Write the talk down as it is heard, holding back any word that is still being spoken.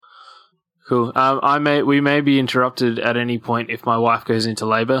Cool. We may be interrupted at any point if my wife goes into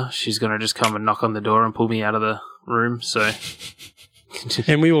labor. She's going to just come and knock on the door and pull me out of the room. So,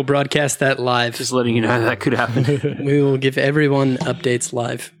 and we will broadcast that live. Just letting you know that could happen. We will give everyone updates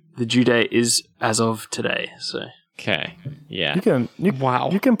live. The due date is as of today. So, okay, yeah. You can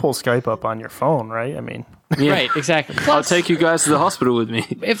pull Skype up on your phone, right? I mean, yeah. Right, exactly. Plus, I'll take you guys to the hospital with me.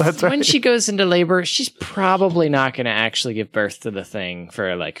 When she goes into labor, she's probably not going to actually give birth to the thing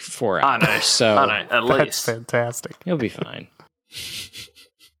for like 4 hours. I know. So I know. At that's least fantastic. you'll be fine.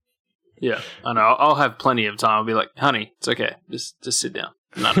 Yeah, I know. I'll have plenty of time. I'll be like, honey, it's okay. Just sit down.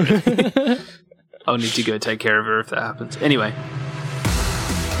 No, I'll need to go take care of her if that happens. Anyway.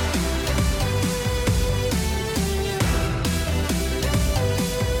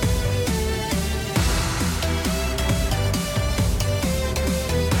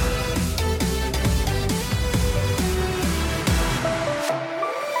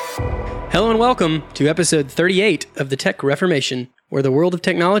 Hello and welcome to episode 38 of the Tech Reformation, where the world of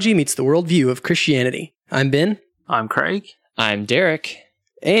technology meets the worldview of Christianity. I'm Ben. I'm Craig. I'm Derek.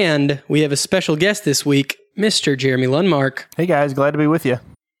 And we have a special guest this week, Mr. Jeremy Lundmark. Hey guys, glad to be with you.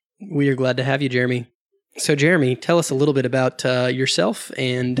 We are glad to have you, Jeremy. So Jeremy, tell us a little bit about yourself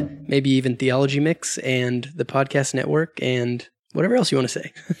and maybe even Theology Mix and the podcast network and whatever else you want to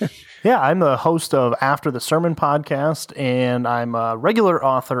say. Yeah, I'm the host of After the Sermon podcast, and I'm a regular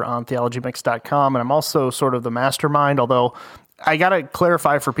author on theologymix.com, and I'm also sort of the mastermind, although I got to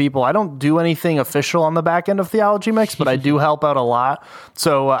clarify for people, I don't do anything official on the back end of Theology Mix, but I do help out a lot.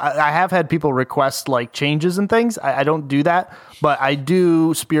 So I have had people request like changes and things. I don't do that, but I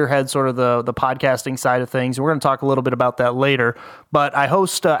do spearhead sort of the podcasting side of things. We're going to talk a little bit about that later. But I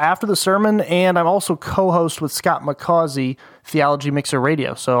host After the Sermon, and I'm also co-host with Scott McCausey, Theology Mixer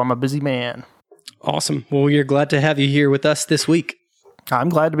Radio. So I'm a busy man. Awesome. Well, we're glad to have you here with us this week. I'm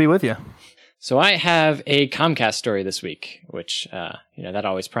glad to be with you. So I have a Comcast story this week, which, that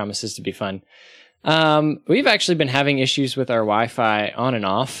always promises to be fun. We've actually been having issues with our Wi-Fi on and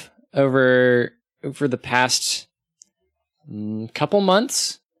off over the past couple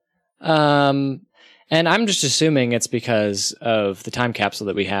months. And I'm just assuming it's because of the time capsule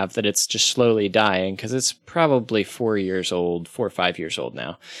that we have, that it's just slowly dying, because it's probably 4 or 5 years old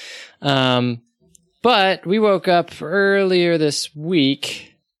now. But we woke up earlier this week.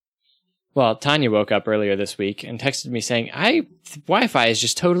 Well, Tanya woke up earlier this week and texted me saying, Wi-Fi is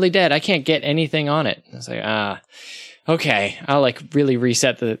just totally dead. I can't get anything on it. I was like, okay. I'll like really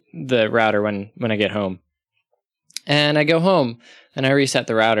reset the router when I get home. And I go home and I reset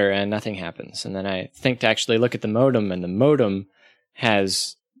the router and nothing happens. And then I think to actually look at the modem, and the modem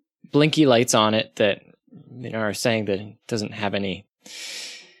has blinky lights on it that are saying that it doesn't have anything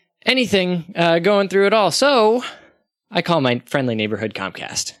going through at all. So I call my friendly neighborhood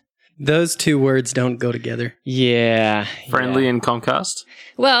Comcast. Those two words don't go together. Yeah. Friendly and Comcast?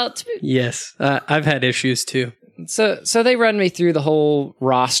 Well, yes. I've had issues too. So they run me through the whole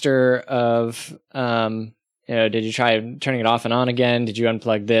roster of, did you try turning it off and on again? Did you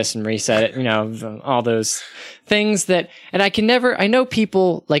unplug this and reset it? All those things and I know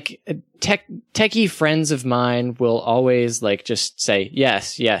people like techie friends of mine will always like just say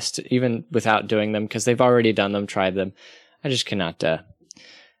yes, even without doing them, because they've already done them, tried them. I just cannot,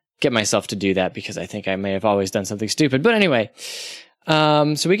 get myself to do that, because I think I may have always done something stupid. But anyway,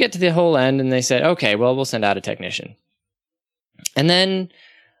 so we get to the whole end and they said, okay, well, we'll send out a technician. And then,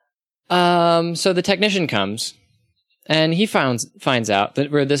 so the technician comes and he finds out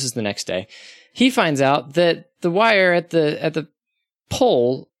that, or this is the next day, he finds out that the wire at the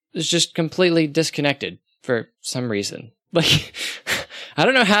pole is just completely disconnected for some reason. Like, I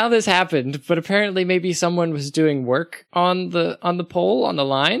don't know how this happened, but apparently maybe someone was doing work on the pole, on the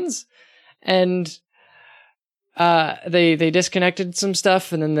lines, and they disconnected some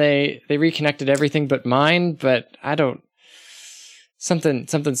stuff, and then they reconnected everything but mine. But I don't, something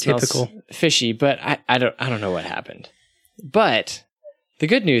smells typical fishy, but I don't know what happened. But the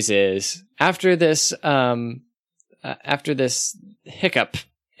good news is, after this hiccup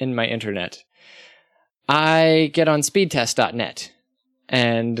in my internet, I get on speedtest.net.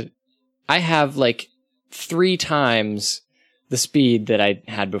 And I have like 3 times the speed that I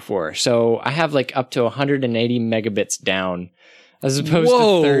had before. So I have like up to 180 megabits down as opposed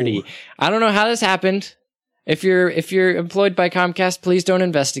to 30. I don't know how this happened. If you're employed by Comcast, please don't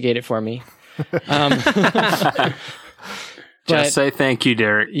investigate it for me. Just say thank you,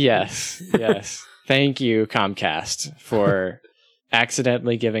 Derek. Yes. Thank you, Comcast, for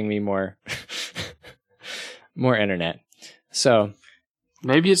accidentally giving me more internet. So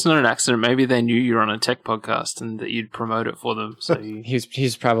Maybe it's not an accident. Maybe they knew you were on a tech podcast and that you'd promote it for them. So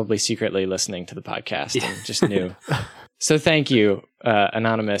He's probably secretly listening to the podcast and just knew. So thank you,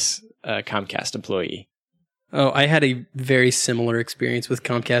 anonymous Comcast employee. Oh, I had a very similar experience with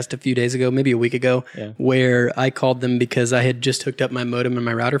Comcast a few days ago, maybe a week ago, where I called them because I had just hooked up my modem and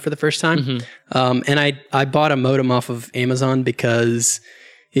my router for the first time. And I bought a modem off of Amazon because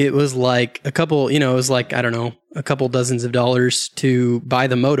it was like a couple, it was like, I don't know, a couple dozens of dollars to buy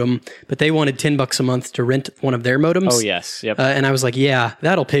the modem, but they wanted $10 a month to rent one of their modems. Oh, yes. Yep. And I was like, yeah,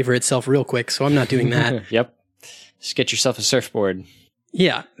 that'll pay for itself real quick. So I'm not doing that. Yep. Just get yourself a surfboard.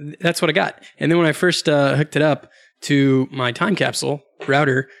 Yeah, that's what I got. And then when I first hooked it up to my time capsule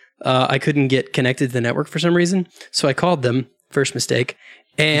router, I couldn't get connected to the network for some reason. So I called them, first mistake.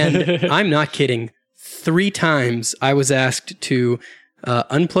 And I'm not kidding. 3 times I was asked to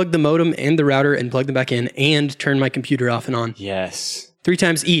unplug the modem and the router and plug them back in and turn my computer off and on. Yes. 3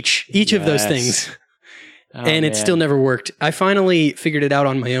 times each of those things. And it still never worked. I finally figured it out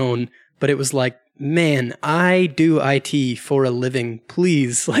on my own, but it was like, man, I do IT for a living.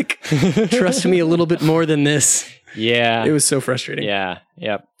 Please, trust me a little bit more than this. Yeah. It was so frustrating. Yeah.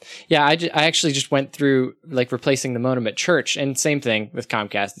 Yep. Yeah. I actually just went through replacing the modem at church, and same thing with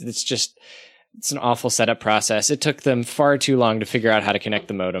Comcast. It's an awful setup process. It took them far too long to figure out how to connect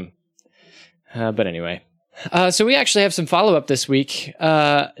the modem. But anyway. So we actually have some follow-up this week.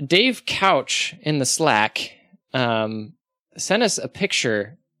 Dave Couch in the Slack sent us a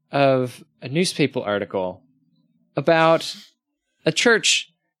picture of a newspaper article about a church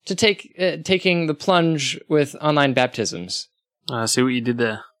taking the plunge with online baptisms. I see what you did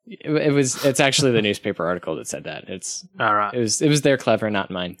there. It's actually the newspaper article that said that. It's all right. It was their clever, not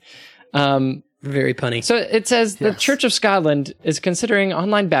mine. Very punny. So it says the Church of Scotland is considering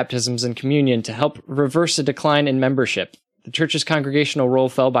online baptisms and communion to help reverse a decline in membership. The church's congregational roll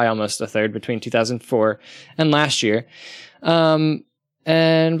fell by almost a third between 2004 and last year.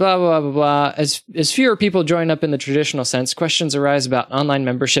 And blah, blah, blah, blah. As fewer people join up in the traditional sense, questions arise about online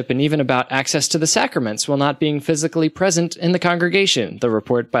membership and even about access to the sacraments while not being physically present in the congregation, the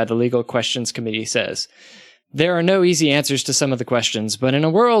report by the Legal Questions Committee says. There are no easy answers to some of the questions, but in a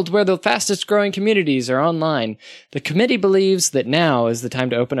world where the fastest growing communities are online, the committee believes that now is the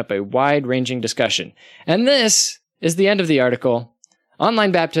time to open up a wide-ranging discussion. And this is the end of the article.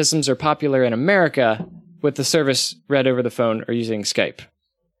 Online baptisms are popular in America, with the service read over the phone or using Skype.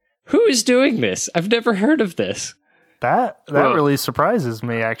 Who is doing this? I've never heard of this. That really surprises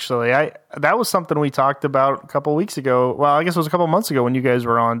me, actually. That was something we talked about a couple weeks ago. Well, I guess it was a couple months ago when you guys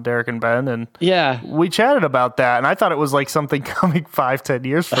were on, Derek and Ben, and we chatted about that, and I thought it was like something coming 5-10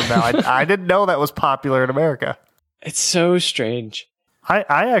 years from now. I didn't know that was popular in America. It's so strange. I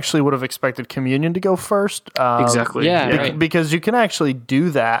actually would have expected communion to go first. Exactly. Right. Because you can actually do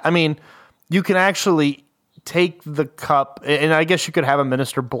that. I mean, you can actually take the cup, and I guess you could have a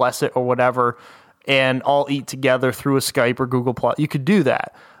minister bless it or whatever, and all eat together through a Skype or Google Plus. You could do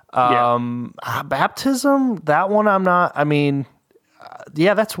that. Baptism, that one I'm not. I mean,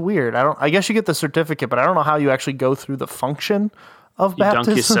 that's weird. I guess you get the certificate, but I don't know how you actually go through the function of baptism.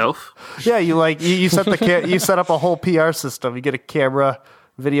 Dunk yourself. Yeah, you set you set up a whole PR system. You get a camera,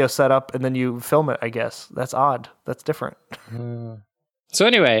 video set up, and then you film it. I guess that's odd. That's different. So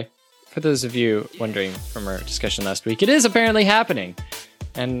anyway, for those of you wondering from our discussion last week, it is apparently happening.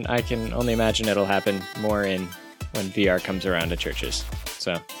 And I can only imagine it'll happen more when VR comes around to churches.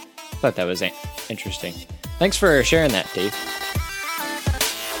 So I thought that was interesting. Thanks for sharing that, Dave.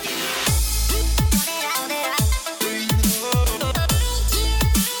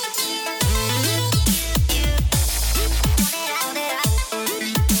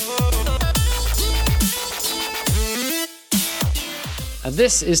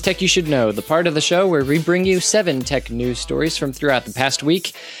 This is Tech You Should Know, the part of the show where we bring you 7 tech news stories from throughout the past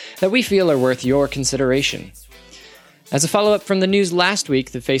week that we feel are worth your consideration. As a follow-up from the news last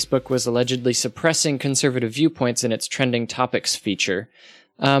week that Facebook was allegedly suppressing conservative viewpoints in its Trending Topics feature,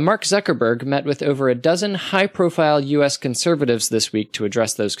 Mark Zuckerberg met with over a dozen high-profile U.S. conservatives this week to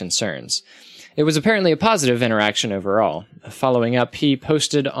address those concerns. It was apparently a positive interaction overall. Following up, he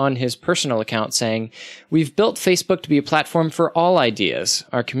posted on his personal account saying, "We've built Facebook to be a platform for all ideas.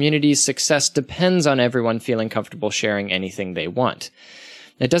 Our community's success depends on everyone feeling comfortable sharing anything they want.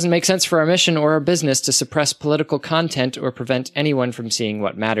 It doesn't make sense for our mission or our business to suppress political content or prevent anyone from seeing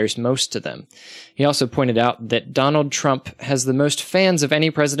what matters most to them." He also pointed out that Donald Trump has the most fans of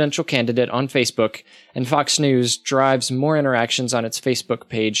any presidential candidate on Facebook, and Fox News drives more interactions on its Facebook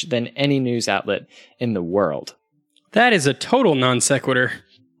page than any news outlet in the world. That is a total non sequitur.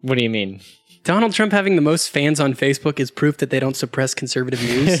 What do you mean? Donald Trump having the most fans on Facebook is proof that they don't suppress conservative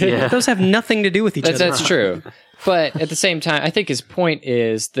news. Yeah. Those have nothing to do with each other. That's true. But at the same time, I think his point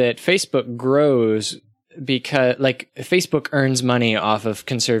is that Facebook grows because, like, Facebook earns money off of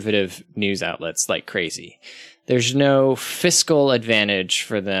conservative news outlets like crazy. There's no fiscal advantage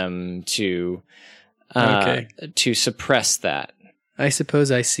for them to suppress that. I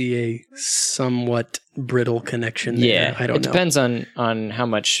suppose I see a somewhat brittle connection there. Yeah, I don't know. It depends on how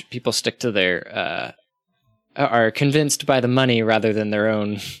much people stick to their are convinced by the money rather than their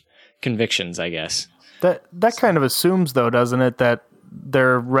own convictions, I guess. That kind of assumes, though, doesn't it, that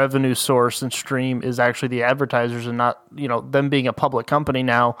their revenue source and stream is actually the advertisers and not, them being a public company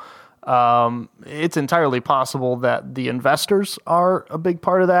now. It's entirely possible that the investors are a big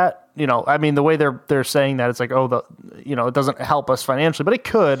part of that. The way they're saying that, it's like, it doesn't help us financially, but it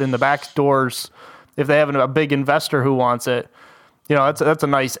could in the back doors if they have a big investor who wants it. That's a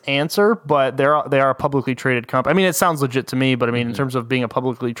nice answer, but they are a publicly traded company. I mean, it sounds legit to me, but in terms of being a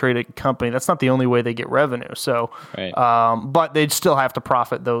publicly traded company, that's not the only way they get revenue. So, right. But they'd still have to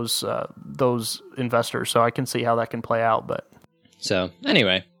profit those investors. So I can see how that can play out. But so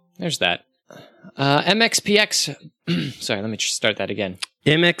anyway, there's that. MXPX. Sorry, let me start that again.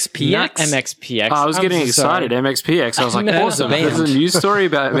 MXPX? Not MXPX. Oh, I was getting excited. MXPX. I was like, awesome. There's a news story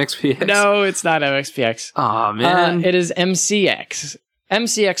about MXPX. No, it's not MXPX. Oh, man. It is MCX.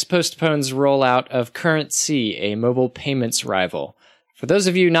 MCX postpones rollout of Current C, a mobile payments rival. For those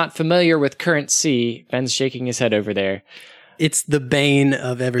of you not familiar with Current C, Ben's shaking his head over there. It's the bane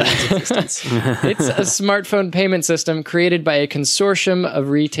of everyone's existence. It's a smartphone payment system created by a consortium of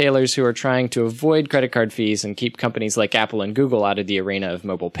retailers who are trying to avoid credit card fees and keep companies like Apple and Google out of the arena of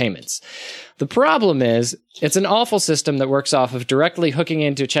mobile payments. The problem is, it's an awful system that works off of directly hooking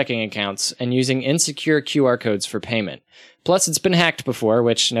into checking accounts and using insecure QR codes for payment. Plus, it's been hacked before,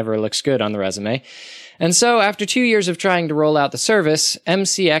 which never looks good on the resume. And so, after 2 years of trying to roll out the service,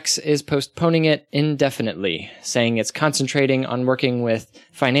 MCX is postponing it indefinitely, saying it's concentrating on working with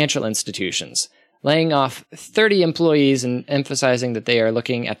financial institutions, laying off 30 employees and emphasizing that they are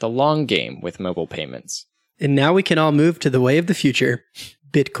looking at the long game with mobile payments. And now we can all move to the way of the future,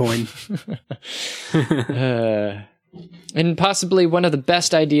 Bitcoin. And possibly one of the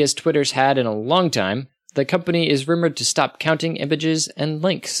best ideas Twitter's had in a long time, the company is rumored to stop counting images and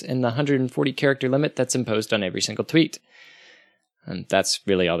links in the 140-character limit that's imposed on every single tweet. And that's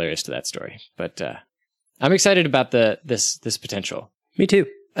really all there is to that story. But I'm excited about this potential. Me too.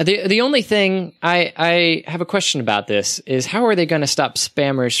 The only thing I have a question about this is how are they going to stop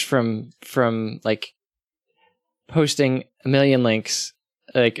spammers from like posting a million links,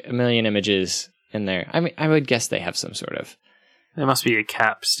 like a million images in there? I mean, I would guess they have some sort of There must be a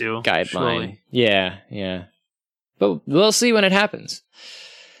cap still. guideline. Surely. Yeah. But we'll see when it happens.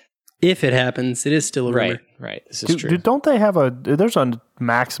 If it happens, it is still a rumor. Right. This is true. Don't they have there's a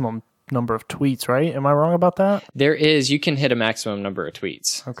maximum number of tweets, right? Am I wrong about that? There is. You can hit a maximum number of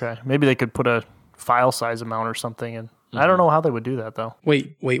tweets. Okay. Maybe they could put a file size amount or something in. I don't know how they would do that, though.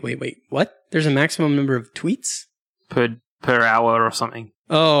 Wait. What? There's a maximum number of tweets? Per hour or something.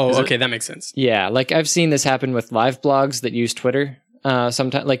 Oh, okay. That makes sense. Yeah, like I've seen this happen with live blogs that use Twitter.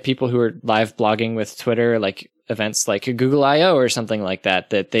 Sometimes, like people who are live blogging with Twitter, like events like Google I/O or something like that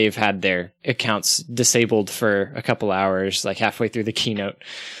they've had their accounts disabled for a couple hours, like halfway through the keynote,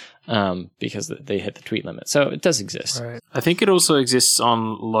 because they hit the tweet limit. So it does exist. Right. I think it also exists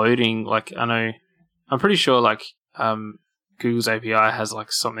on loading. Like I'm pretty sure like Google's API has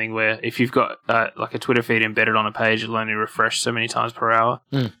like something where if you've got like a Twitter feed embedded on a page, it'll only refresh so many times per hour,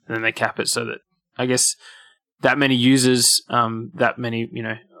 and then they cap it so that I guess that many users, that many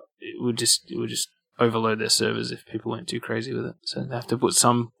it would just overload their servers if people went too crazy with it. So they have to put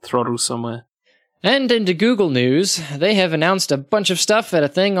some throttle somewhere. And into Google news, they have announced a bunch of stuff at a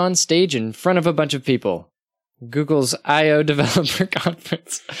thing on stage in front of a bunch of people. Google's I/O Developer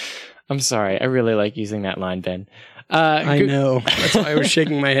Conference. I'm sorry, I really like using that line, Ben. I know. That's why I was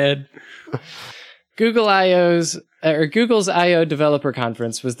shaking my head. Google's I/O Developer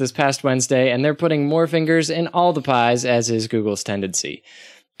Conference was this past Wednesday, and they're putting more fingers in all the pies, as is Google's tendency.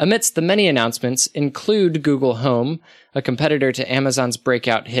 Amidst the many announcements include Google Home, a competitor to Amazon's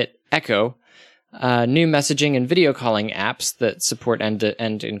breakout hit Echo, new messaging and video calling apps that support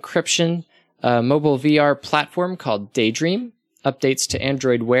end-to-end encryption, a mobile VR platform called Daydream, updates to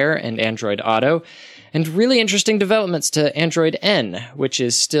Android Wear and Android Auto, and really interesting developments to Android N, which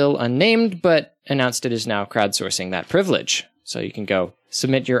is still unnamed, but announced it is now crowdsourcing that privilege. So you can go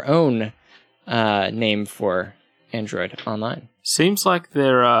submit your own name for Android online. Seems like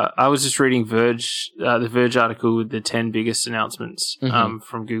there are. I was just reading Verge, the Verge article with the 10 biggest announcements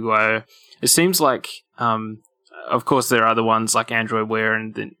from Google I/O. It seems like, of course, there are other ones like Android Wear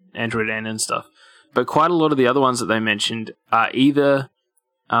and the Android N and stuff, but quite a lot of the other ones that they mentioned are either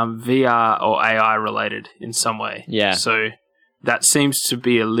VR or AI related in some way. Yeah. So that seems to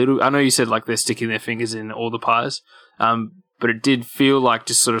be a little. I know you said like they're sticking their fingers in all the pies, but it did feel like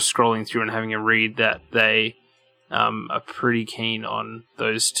just sort of scrolling through and having a read that they are pretty keen on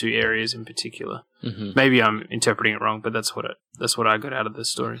those two areas in particular. Mm-hmm. Maybe I'm interpreting it wrong, but that's what I got out of this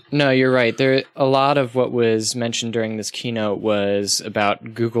story. No, you're right. There, a lot of what was mentioned during this keynote was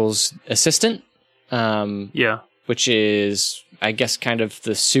about Google's Assistant. Which is, I guess, kind of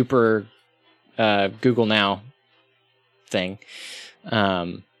the super Google Now thing.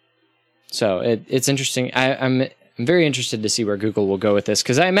 So it's interesting. I'm very interested to see where Google will go with this,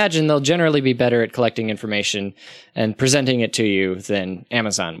 because I imagine they'll generally be better at collecting information and presenting it to you than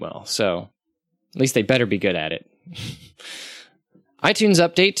Amazon will. So at least they better be good at it. iTunes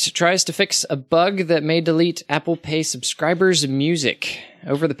Update tries to fix a bug that may delete Apple Pay subscribers' music.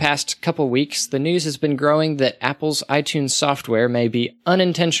 Over the past couple weeks, the news has been growing that Apple's iTunes software may be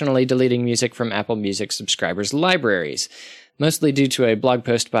unintentionally deleting music from Apple Music subscribers' libraries, mostly due to a blog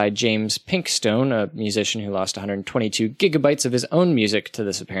post by James Pinkstone, a musician who lost 122 gigabytes of his own music to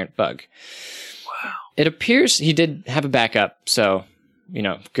this apparent bug. Wow. It appears he did have a backup, so,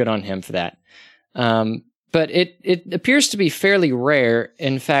 good on him for that. But it appears to be fairly rare.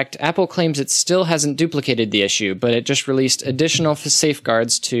 In fact, Apple claims it still hasn't duplicated the issue, but it just released additional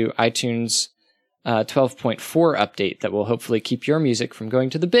safeguards to iTunes 12.4 update that will hopefully keep your music from going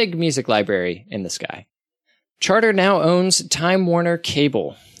to the big music library in the sky. Charter now owns Time Warner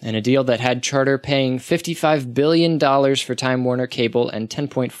Cable, in a deal that had Charter paying $55 billion for Time Warner Cable and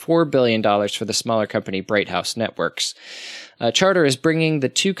 $10.4 billion for the smaller company Bright House Networks. Charter is bringing the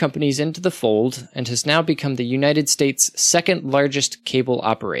two companies into the fold and has now become the United States' second largest cable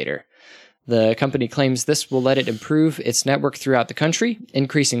operator. The company claims this will let it improve its network throughout the country,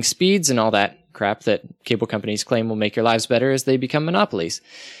 increasing speeds and all that crap that cable companies claim will make your lives better as they become monopolies.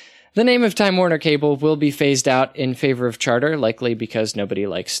 The name of Time Warner Cable will be phased out in favor of Charter, likely because nobody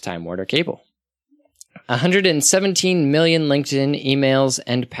likes Time Warner Cable. 117 million LinkedIn emails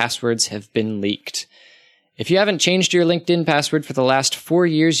and passwords have been leaked. If you haven't changed your LinkedIn password for the last 4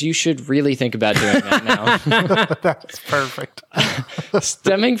 years, you should really think about doing that now. That's perfect.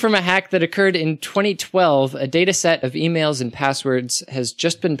 Stemming from a hack that occurred in 2012, a data set of emails and passwords has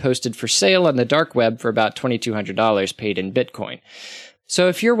just been posted for sale on the dark web for about $2,200 paid in Bitcoin. So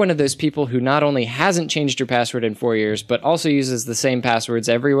if you're one of those people who not only hasn't changed your password in 4 years, but also uses the same passwords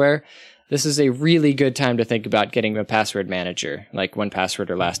everywhere, this is a really good time to think about getting a password manager, like 1Password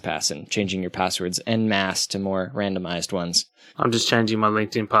or LastPass, and changing your passwords en masse to more randomized ones. I'm just changing my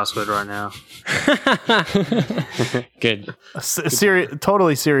LinkedIn password right now. Good.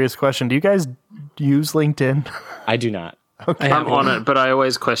 Totally serious question. Do you guys use LinkedIn? I do not. Okay. I'm on it, but I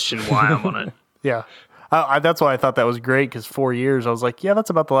always question why I'm on it. Yeah. That's why I thought that was great, because 4 years, I was like, yeah, that's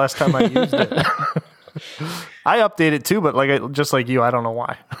about the last time I used it. I update it too, but just like you, I don't know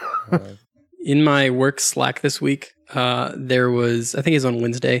why. In my work Slack this week, there was, I think it was on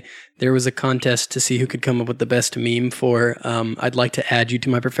Wednesday, there was a contest to see who could come up with the best meme for, I'd like to add you to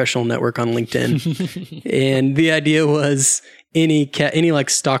my professional network on LinkedIn. And the idea was any like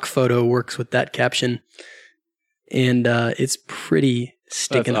stock photo works with that caption. And it's pretty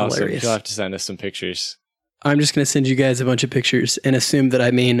stinking hilarious. You'll have to send us some pictures. I'm just going to send you guys a bunch of pictures and assume that I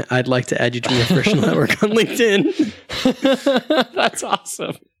mean I'd like to add you to my professional network on LinkedIn. That's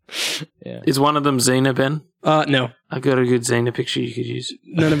awesome. Yeah. Is one of them Xena, Ben? No. I got a good Xena picture you could use.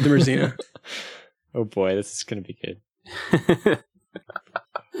 None of them are Xena. Oh boy, this is going to be good.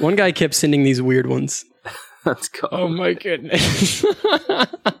 One guy kept sending these weird ones. That's cool. Oh my goodness.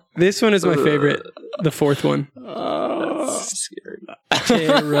 This one is my favorite. The fourth one. Oh, that's scary.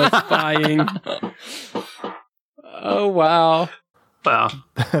 Terrifying. Oh, wow. Wow.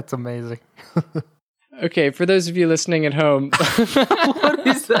 That's amazing. Okay, for those of you listening at home. What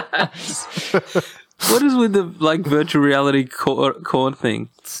is that? What is with the virtual reality cord thing?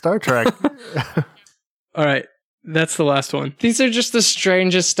 Star Trek. All right. That's the last one. These are just the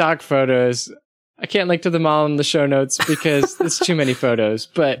strangest stock photos. I can't link to them all in the show notes because it's too many photos,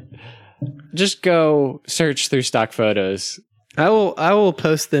 but just go search through stock photos. I will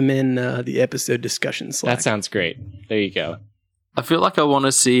post them in the episode discussion Slack. That sounds great. There you go. I feel like I want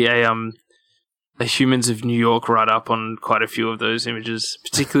to see a Humans of New York write up on quite a few of those images,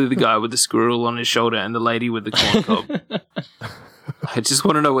 particularly the guy with the squirrel on his shoulder and the lady with the corn cob. I just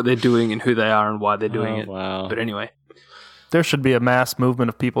want to know what they're doing and who they are and why they're doing it. Wow. But anyway. There should be a mass movement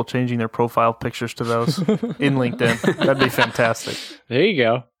of people changing their profile pictures to those in LinkedIn. That'd be fantastic. There you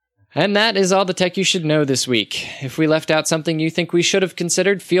go. And that is all the tech you should know this week. If we left out something you think we should have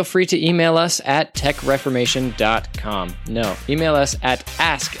considered, feel free to email us at techreformation.com. No, email us at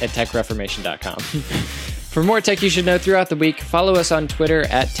ask@techreformation.com. For more tech you should know throughout the week, follow us on Twitter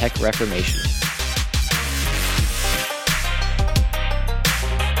at techreformation.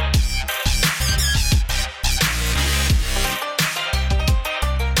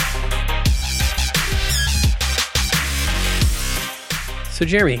 So,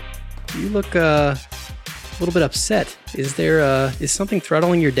 Jeremy, you look a little bit upset. Is something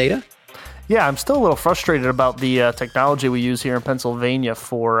throttling your data? Yeah, I'm still a little frustrated about the technology we use here in Pennsylvania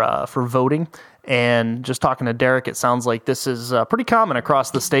for voting. And just talking to Derek, it sounds like this is pretty common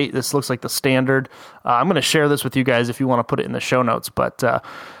across the state. This looks like the standard. I'm going to share this with you guys if you want to put it in the show notes. But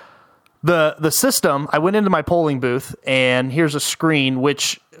the system, I went into my polling booth, and here's a screen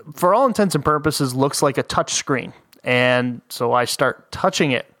which, for all intents and purposes, looks like a touch screen. And so I start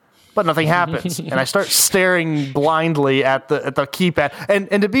touching it, but nothing happens. And I start staring blindly at the keypad.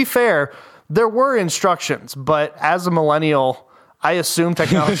 And to be fair, there were instructions, but as a millennial, I assumed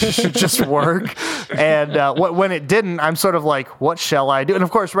technology should just work. And when it didn't, I'm sort of like, what shall I do? And of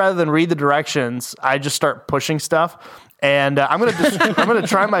course, rather than read the directions, I just start pushing stuff. And I'm gonna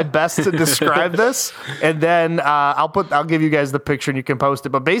try my best to describe this, and then I'll give you guys the picture and you can post it.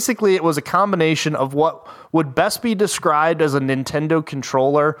 But basically, it was a combination of what would best be described as a Nintendo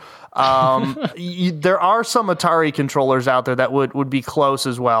controller. There are some Atari controllers out there that would be close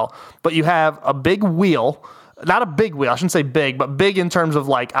as well, but you have a big wheel. Not a big wheel, I shouldn't say big, but big in terms of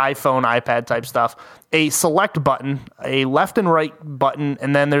like iPhone, iPad type stuff. A select button, a left and right button,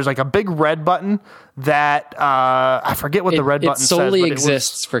 and then there's like a big red button that I forget what the red button says. It solely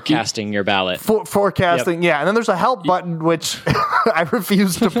exists for casting your ballot. Forecasting, yeah. And then there's a help button, which I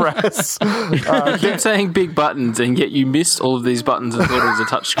refuse to press. You keep saying big buttons, and yet you missed all of these buttons and thought it was a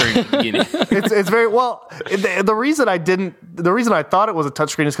touch screen at the beginning. It's very well. The reason I thought it was a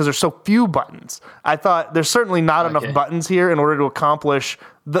touchscreen is because there's so few buttons. I thought there's certainly not enough buttons here in order to accomplish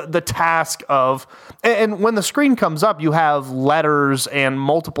the task of, and when the screen comes up, you have letters and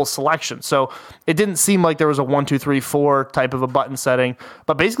multiple selections. So it didn't seem like there was a 1, 2, 3, 4 type of a button setting,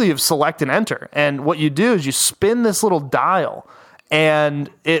 but basically you have select and enter. And what you do is you spin this little dial, and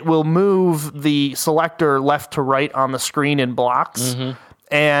it will move the selector left to right on the screen in blocks. Mm-hmm.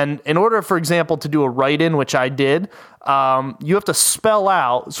 And in order, for example, to do a write-in, which I did, you have to spell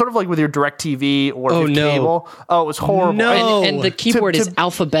out, sort of like with your DirecTV or your cable. Oh, it was horrible. No. And the keyboard is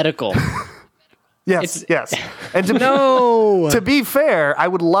alphabetical. Yes. And to be fair, I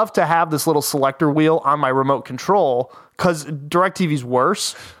would love to have this little selector wheel on my remote control, because DirecTV's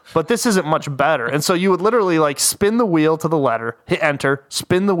worse, but this isn't much better. And so you would literally like spin the wheel to the letter, hit enter,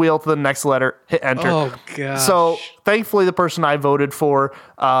 spin the wheel to the next letter, hit enter. Oh, gosh. So thankfully, the person I voted for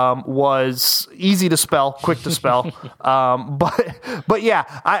was easy to spell, quick to spell. But yeah,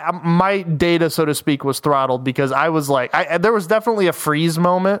 my data, so to speak, was throttled because I was like, there was definitely a freeze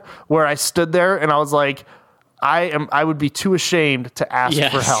moment where I stood there and I was like, I would be too ashamed to ask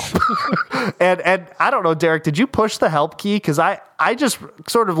for help. and I don't know, Derek, did you push the help key? Because I just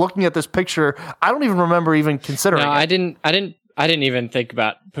sort of looking at this picture, I don't even remember even considering it. I didn't even think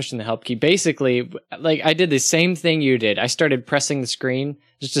about pushing the help key. Basically, like I did the same thing you did. I started pressing the screen,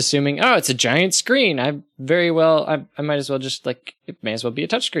 just assuming, oh, it's a giant screen. I might as well just it may as well be a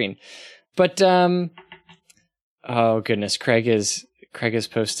touch screen. But oh goodness, Craig is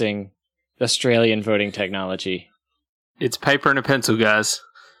posting Australian voting technology. It's paper and a pencil, guys.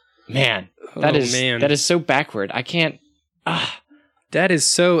 Man, that is so backward. I can't. That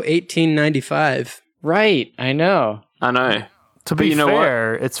is so 1895. Right, I know. To be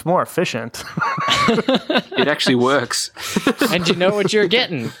fair, it's more efficient. It actually works. And you know what you're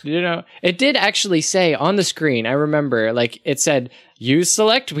getting. It did actually say on the screen, I remember, it said, use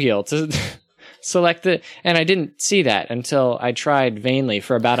select wheel to select it. And I didn't see that until I tried vainly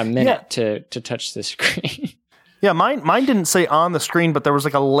for about a minute to touch the screen. Yeah, mine didn't say on the screen, but there was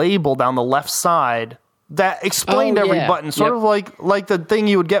a label down the left side that explained every button, sort of like the thing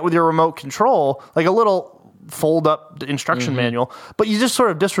you would get with your remote control, like a little fold-up instruction manual. But you just sort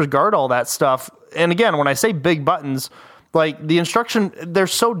of disregard all that stuff. And again, when I say big buttons, the instruction, they're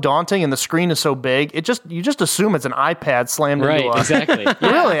so daunting and the screen is so big, you just assume it's an iPad slammed into a... Exactly.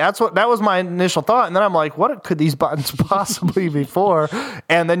 Really, that was my initial thought. And then I'm like, what could these buttons possibly be for?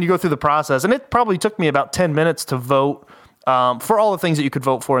 And then you go through the process. And it probably took me about 10 minutes to vote for all the things that you could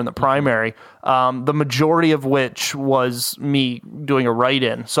vote for in the primary, the majority of which was me doing a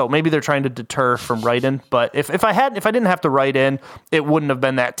write-in. So maybe they're trying to deter from write-in, but if I didn't have to write in, it wouldn't have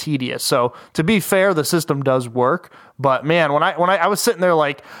been that tedious. So to be fair, the system does work. But man, when I was sitting there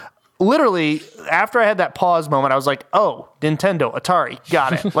like, literally, after I had that pause moment, I was like, oh, Nintendo, Atari,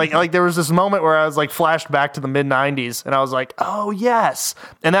 got it. like there was this moment where I was like flashed back to the mid-90s, and I was like, oh, yes.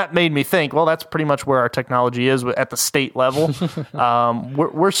 And that made me think, well, that's pretty much where our technology is at the state level.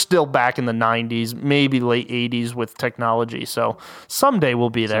 We're still back in the 90s, maybe late 80s with technology. So someday we'll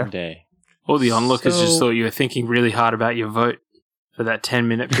be there. Someday. All the onlookers just thought you were thinking really hard about your vote for that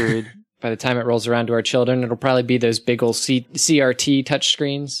 10-minute period. By the time it rolls around to our children, it'll probably be those big old CRT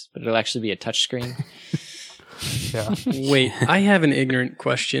touchscreens, but it'll actually be a touchscreen. Yeah. Wait, I have an ignorant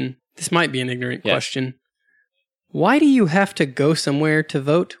question. This might be an ignorant question. Why do you have to go somewhere to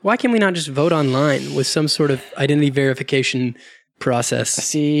vote? Why can we not just vote online with some sort of identity verification process?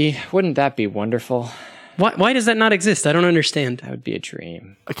 See, wouldn't that be wonderful? Why does that not exist? I don't understand. That would be a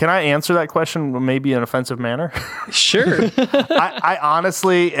dream. Can I answer that question maybe in an offensive manner? Sure. I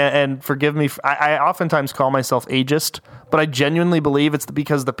honestly, and forgive me, I oftentimes call myself ageist, but I genuinely believe it's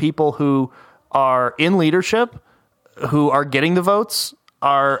because the people who are in leadership, who are getting the votes,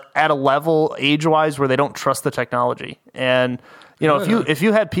 are at a level age-wise where they don't trust the technology. And, you know, if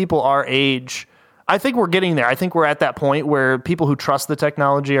you had people our age, I think we're getting there. I think we're at that point where people who trust the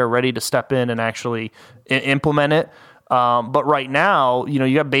technology are ready to step in and actually implement it. But right now, you know,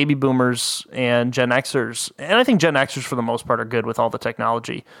 you got baby boomers and Gen Xers, and I think Gen Xers for the most part are good with all the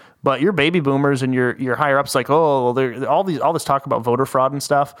technology. But your baby boomers and your higher ups, like, oh, well, all this talk about voter fraud and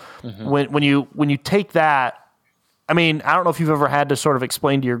stuff. Mm-hmm. When you take that, I mean, I don't know if you've ever had to sort of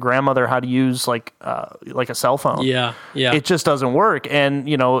explain to your grandmother how to use like a cell phone. Yeah. It just doesn't work. And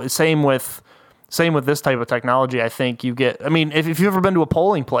you know, same with this type of technology. I think you get, I mean, if you've ever been to a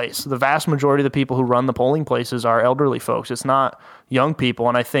polling place, the vast majority of the people who run the polling places are elderly folks. It's not young people.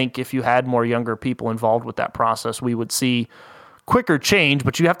 And I think if you had more younger people involved with that process, we would see quicker change,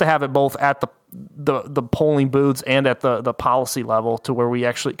 but you have to have it both at the polling booths and at the policy level to where we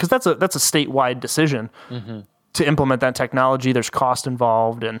actually, because that's a statewide decision to implement that technology. There's cost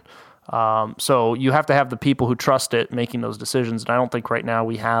involved. And so you have to have the people who trust it making those decisions. And I don't think right now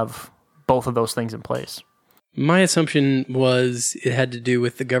we have both of those things in place. My assumption was it had to do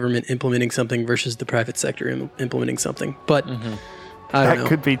with the government implementing something versus the private sector implementing something. But I don't know. That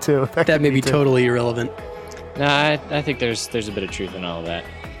could be too. That may be totally irrelevant. Nah, I think there's a bit of truth in all of that.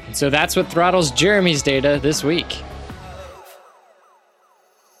 And so that's what throttles Jeremy's data this week.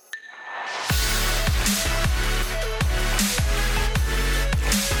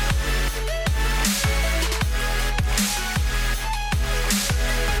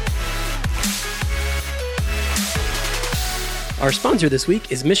 Our sponsor this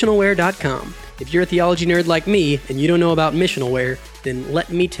week is Missionalware.com. If you're a theology nerd like me and you don't know about Missionalware, then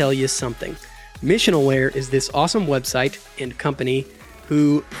let me tell you something. Missionalware is this awesome website and company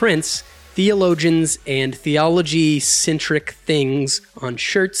who prints theologians and theology-centric things on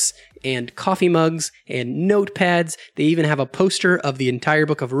shirts and coffee mugs and notepads. They even have a poster of the entire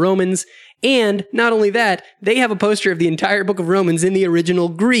book of Romans. And not only that, they have a poster of the entire book of Romans in the original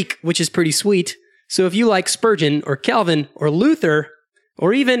Greek, which is pretty sweet. So if you like Spurgeon or Calvin or Luther,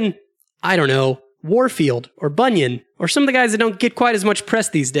 or even, I don't know, Warfield or Bunyan, or some of the guys that don't get quite as much press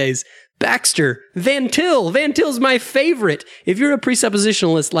these days, Baxter, Van Til. Van Til's my favorite. If you're a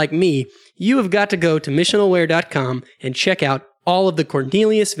presuppositionalist like me, you have got to go to missionalware.com and check out all of the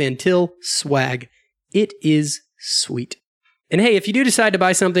Cornelius Van Til swag. It is sweet. And hey, if you do decide to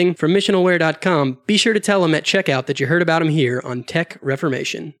buy something from missionalware.com, be sure to tell them at checkout that you heard about them here on Tech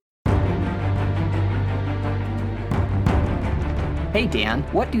Reformation. Hey Dan,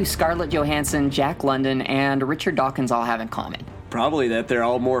 what do Scarlett Johansson, Jack London, and Richard Dawkins all have in common? Probably that they're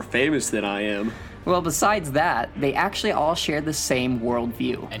all more famous than I am. Well, besides that, they actually all share the same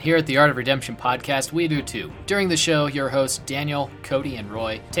worldview. And here at the Art of Redemption podcast, we do too. During the show, your hosts Daniel, Cody, and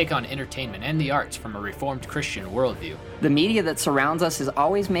Roy take on entertainment and the arts from a Reformed Christian worldview. The media that surrounds us is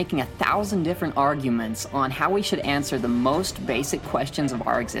always making 1,000 different arguments on how we should answer the most basic questions of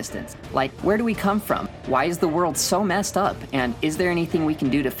our existence. Like, where do we come from? Why is the world so messed up? And is there anything we can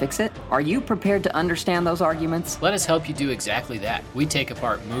do to fix it? Are you prepared to understand those arguments? Let us help you do exactly that. We take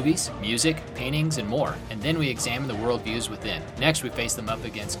apart movies, music, paintings, and more, and then we examine the worldviews within. Next, we face them up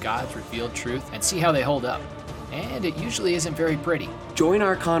against God's revealed truth and see how they hold up. And it usually isn't very pretty. Join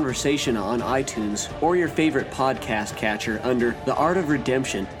our conversation on iTunes or your favorite podcast catcher under The Art of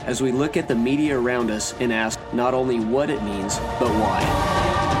Redemption as we look at the media around us and ask not only what it means, but why.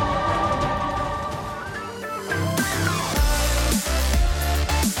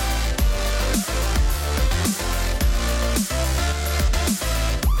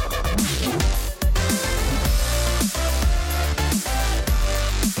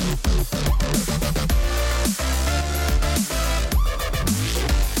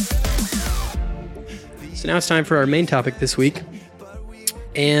 So now it's time for our main topic this week.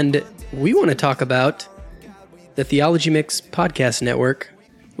 And we want to talk about the Theology Mix Podcast Network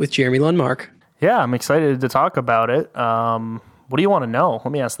with Jeremy Lundmark. Yeah, I'm excited to talk about it. What do you want to know?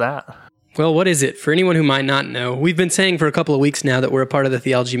 Let me ask that. Well, what is it? For anyone who might not know, we've been saying for a couple of weeks now that we're a part of the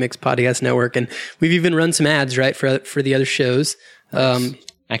Theology Mix Podcast Network, and we've even run some ads, right, for the other shows.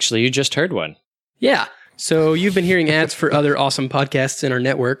 Actually, you just heard one. Yeah. So you've been hearing ads for other awesome podcasts in our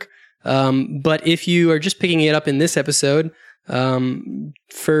network. But if you are just picking it up in this episode,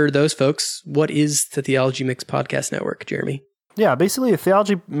 for those folks, what is the Theology Mix Podcast Network, Jeremy? Yeah, basically the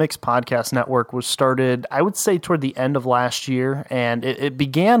Theology Mix Podcast Network was started, I would say, toward the end of last year, and it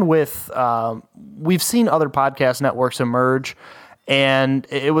began with, we've seen other podcast networks emerge, and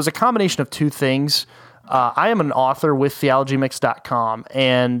it was a combination of two things. I am an author with theologymix.com,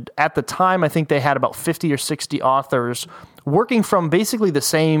 and at the time, I think they had about 50 or 60 authors working from basically the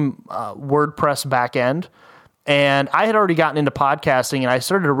same WordPress backend. And I had already gotten into podcasting, and I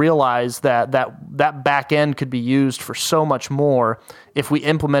started to realize that back end could be used for so much more if we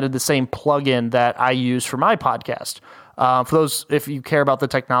implemented the same plugin that I use for my podcast. For those, if you care about the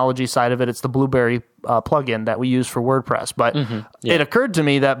technology side of it, it's the Blueberry plugin that we use for WordPress. But it occurred to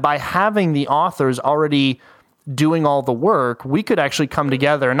me that by having the authors already doing all the work, we could actually come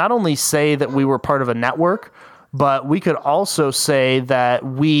together and not only say that we were part of a network, but we could also say that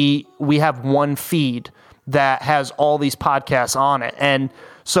we have one feed that has all these podcasts on it. And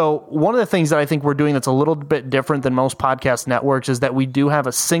so one of the things that I think we're doing that's a little bit different than most podcast networks is that we do have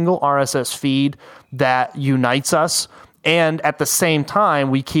a single RSS feed that unites us. And at the same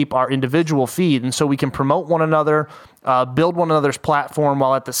time, we keep our individual feed. And so we can promote one another, build one another's platform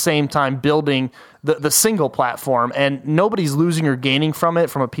while at the same time building the single platform. And nobody's losing or gaining from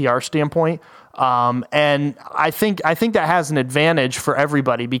it from a PR standpoint. And I think that has an advantage for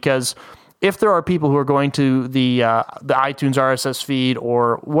everybody, because if there are people who are going to the iTunes RSS feed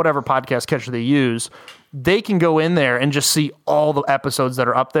or whatever podcast catcher they use, they can go in there and just see all the episodes that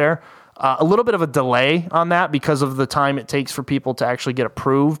are up there. A little bit of a delay on that because of the time it takes for people to actually get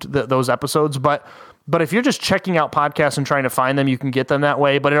approved, those episodes. But if you're just checking out podcasts and trying to find them, you can get them that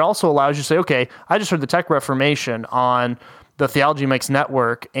way. But it also allows you to say, okay, I just heard the Tech Reformation on the Theology Mix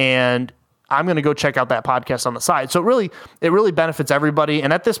Network, and I'm going to go check out that podcast on the side. So it really benefits everybody.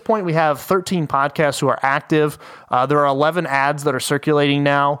 And at this point, we have 13 podcasts who are active. There are 11 ads that are circulating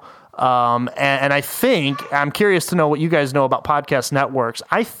now. And I think, I'm curious to know what you guys know about podcast networks.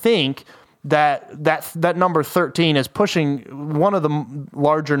 I think that number 13 is pushing one of the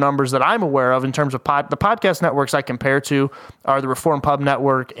larger numbers that I'm aware of in terms of the podcast networks I compare to are the Reform Pub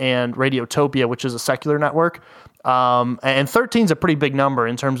Network and Radiotopia, which is a secular network. And 13 is a pretty big number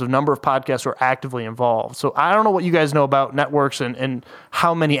in terms of number of podcasts who are actively involved. So I don't know what you guys know about networks and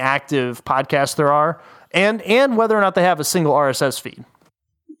how many active podcasts there are, and whether or not they have a single RSS feed.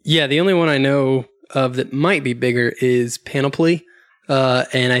 Yeah, the only one I know of that might be bigger is Panoply.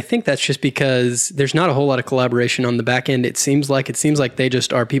 And I think that's just because there's not a whole lot of collaboration on the back end. It seems like they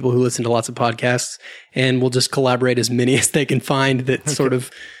just are people who listen to lots of podcasts and will just collaborate as many as they can find that sort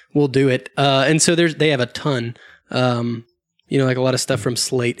of will do it. And so they have a ton. Like a lot of stuff from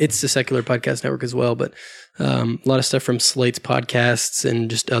Slate. It's the Secular Podcast Network as well, but a lot of stuff from Slate's podcasts and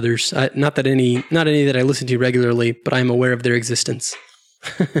just others. Not any that I listen to regularly, but I'm aware of their existence.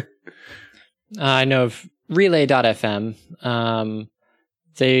 I know of Relay.fm.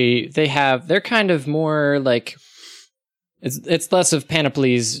 They're kind of more like it's less of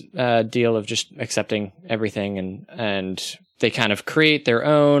Panoply's deal of just accepting everything, and they kind of create their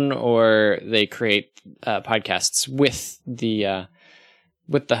own, or they create podcasts with the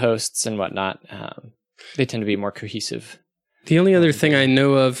hosts and whatnot. They tend to be more cohesive. The only other thing I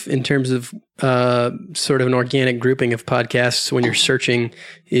know of in terms of sort of an organic grouping of podcasts when you're searching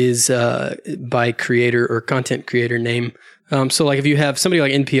is by creator or content creator name. So like if you have somebody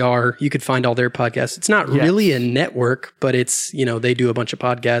like NPR, you could find all their podcasts. It's not really a network, but it's, they do a bunch of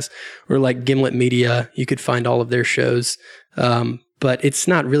podcasts. Or like Gimlet Media, you could find all of their shows. But it's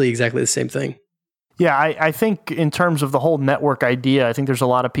not really exactly the same thing. Yeah, I think in terms of the whole network idea, I think there's a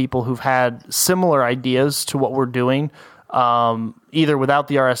lot of people who've had similar ideas to what we're doing, either without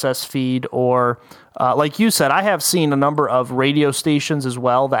the RSS feed or, like you said, I have seen a number of radio stations as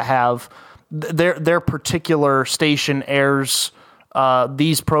well that have their particular station airs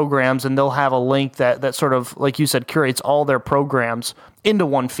these programs, and they'll have a link that sort of, like you said, curates all their programs into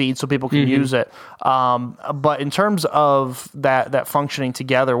one feed so people can use it. But in terms of that functioning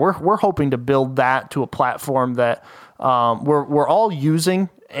together, we're hoping to build that to a platform that we're all using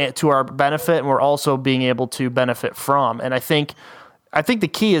to our benefit, and we're also being able to benefit from. And I think the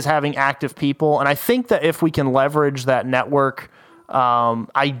key is having active people. And I think that if we can leverage that network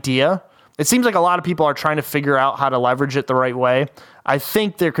idea, it seems like a lot of people are trying to figure out how to leverage it the right way. I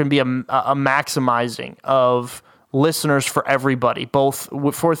think there can be a maximizing of listeners for everybody, both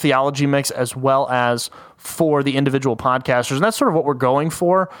for Theology Mix as well as for the individual podcasters. And that's sort of what we're going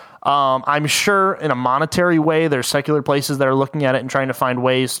for. I'm sure in a monetary way, there's secular places that are looking at it and trying to find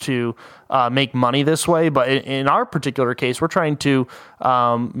ways to make money this way. But in our particular case, we're trying to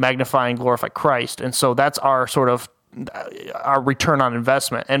magnify and glorify Christ. And so that's our sort of our return on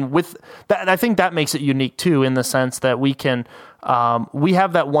investment. And with that, I think that makes it unique too, in the sense that we can, we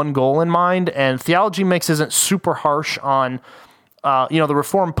have that one goal in mind, and Theology Mix isn't super harsh on, the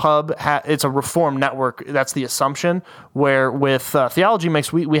Reformed Pub, it's a Reformed network. That's the assumption. Where with Theology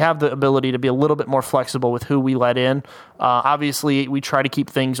Mix, we have the ability to be a little bit more flexible with who we let in. Obviously, we try to keep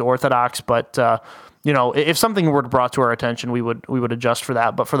things orthodox, but if something were brought to our attention, we would adjust for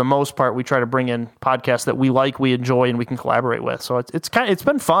that. But for the most part, we try to bring in podcasts that we like, we enjoy, and we can collaborate with. So it's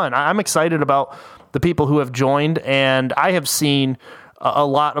been fun. I'm excited about the people who have joined, and I have seen a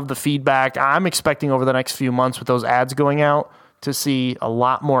lot of the feedback. I'm expecting over the next few months with those ads going out to see a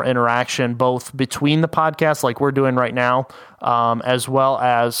lot more interaction, both between the podcasts like we're doing right now, as well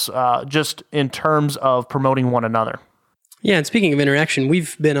as just in terms of promoting one another. Yeah, and speaking of interaction,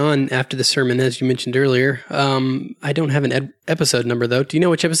 we've been on after the sermon, as you mentioned earlier. I don't have an episode number, though. Do you know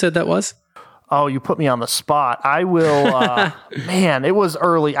which episode that was? Oh, you put me on the spot. I will, man, it was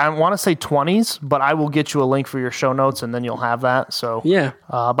early. I want to say 20s, but I will get you a link for your show notes, and then you'll have that. So yeah,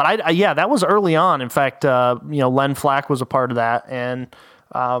 but that was early on. In fact, Len Flack was a part of that, and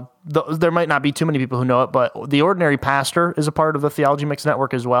there might not be too many people who know it, but The Ordinary Pastor is a part of the Theology Mix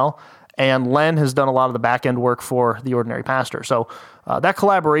Network as well. And Len has done a lot of the back-end work for The Ordinary Pastor. So that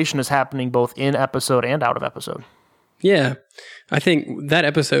collaboration is happening both in episode and out of episode. Yeah. I think that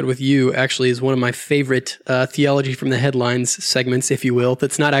episode with you actually is one of my favorite Theology from the Headlines segments, if you will,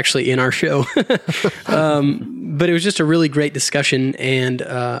 that's not actually in our show. But it was just a really great discussion, and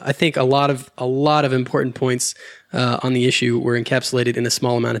I think a lot of important points on the issue were encapsulated in a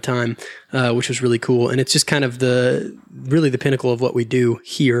small amount of time, which was really cool. And it's just kind of the pinnacle of what we do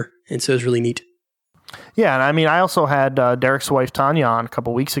here. And so it's really neat. Yeah, and I mean, I also had Derek's wife, Tanya, on a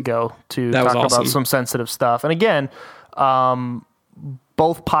couple weeks ago to talk about some sensitive stuff. And again,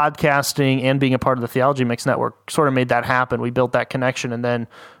 both podcasting and being a part of the Theology Mix Network sort of made that happen. We built that connection, and then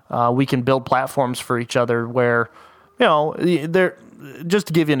we can build platforms for each other where, just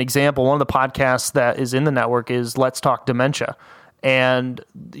to give you an example, one of the podcasts that is in the network is Let's Talk Dementia. And,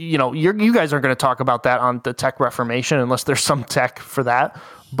 you guys aren't going to talk about that on the Tech Reformation unless there's some tech for that.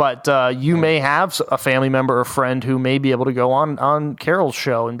 But you may have a family member or friend who may be able to go on Carol's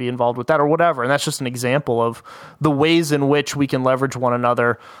show and be involved with that or whatever. And that's just an example of the ways in which we can leverage one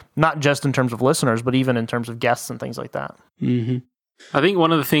another, not just in terms of listeners, but even in terms of guests and things like that. Mm-hmm. I think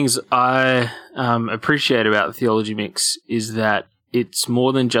one of the things I appreciate about the Theology Mix is that it's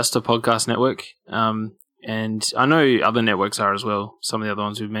more than just a podcast network. And I know other networks are as well. Some of the other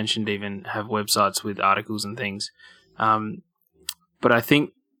ones we've mentioned even have websites with articles and things. But I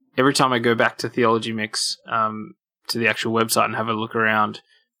think every time I go back to Theology Mix, to the actual website and have a look around,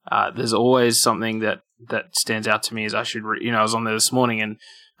 there's always something that stands out to me as I should read. I was on there this morning and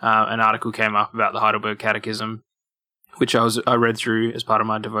an article came up about the Heidelberg Catechism, which I read through as part of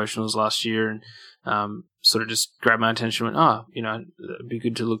my devotionals last year, and sort of just grabbed my attention and went, it'd be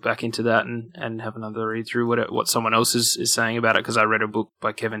good to look back into that and have another read through what someone else is saying about it, because I read a book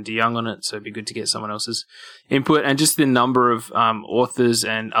by Kevin DeYoung on it, so it'd be good to get someone else's input. And just the number of authors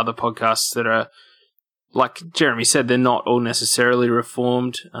and other podcasts that are, like Jeremy said, they're not all necessarily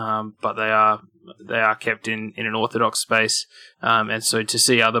Reformed, but they are kept in an Orthodox space. And so to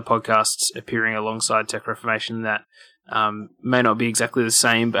see other podcasts appearing alongside Tech Reformation that may not be exactly the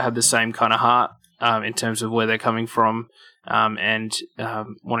same, but have the same kind of heart in terms of where they're coming from, and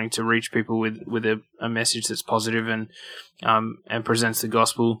wanting to reach people with a message that's positive and presents the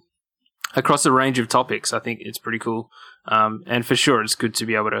gospel across a range of topics. I think it's pretty cool. And for sure, it's good to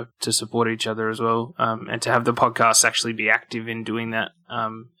be able to support each other as well, and to have the podcasts actually be active in doing that,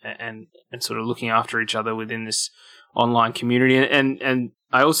 and sort of looking after each other within this online community. And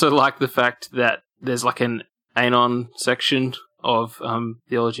I also like the fact that there's like an Anon section of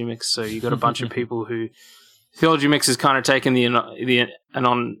Theology Mix, so you've got a bunch of people who Theology Mix has kind of taken the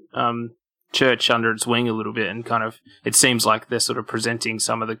Anon church under its wing a little bit, and kind of it seems like they're sort of presenting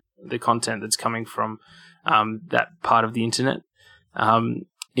some of the content that's coming from that part of the internet.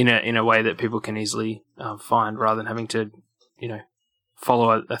 in a way that people can easily find, rather than having to,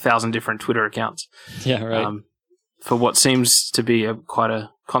 follow 1,000 different Twitter accounts. Yeah, right. For what seems to be quite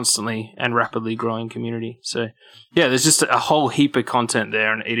a constantly and rapidly growing community. So, yeah, there's just a whole heap of content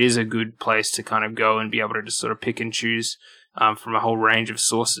there, and it is a good place to kind of go and be able to just sort of pick and choose from a whole range of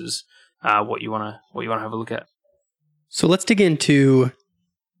sources what you want to have a look at. So let's dig into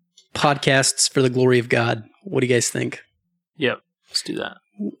podcasts for the glory of God. What do you guys think? Yep, let's do that.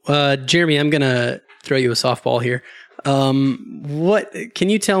 Jeremy, I'm going to throw you a softball here. What can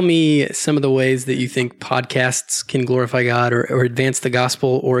you tell me some of the ways that you think podcasts can glorify God or advance the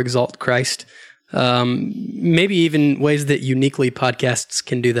gospel or exalt Christ? Maybe even ways that uniquely podcasts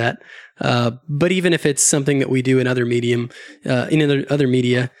can do that. But even if it's something that we do in other media,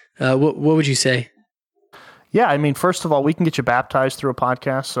 what would you say? Yeah, I mean, first of all, we can get you baptized through a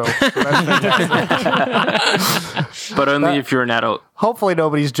podcast, so that's fantastic. But only if you're an adult. Hopefully,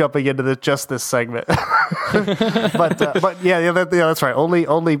 nobody's jumping into just this segment. but yeah, that's right.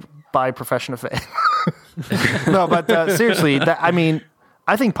 Only by profession of faith. No, but seriously,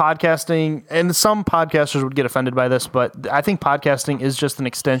 I think podcasting, and some podcasters would get offended by this, but I think podcasting is just an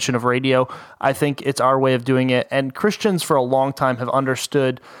extension of radio. I think it's our way of doing it, and Christians for a long time have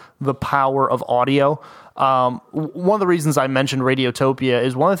understood the power of audio. One of the reasons I mentioned Radiotopia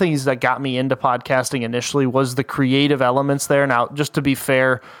is one of the things that got me into podcasting initially was the creative elements there. Now, just to be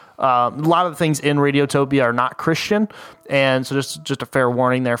fair, a lot of the things in Radiotopia are not Christian, and so just a fair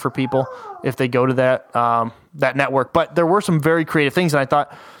warning there for people if they go to that network. But there were some very creative things, and I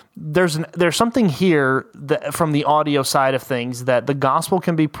thought there's something here that, from the audio side of things, that the gospel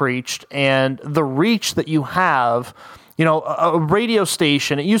can be preached, and the reach that you have. A radio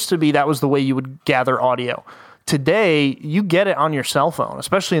station, it used to be that was the way you would gather audio. Today, you get it on your cell phone,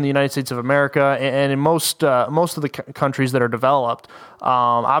 especially in the United States of America and in most of the countries that are developed.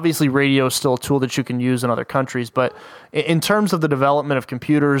 Obviously, radio is still a tool that you can use in other countries, but in terms of the development of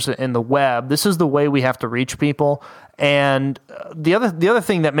computers and the web, this is the way we have to reach people. And the other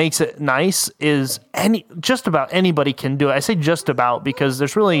thing that makes it nice is just about anybody can do it. I say just about because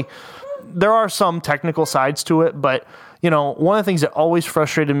there are some technical sides to it, but one of the things that always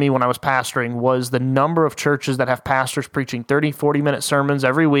frustrated me when I was pastoring was the number of churches that have pastors preaching 30, 40-minute sermons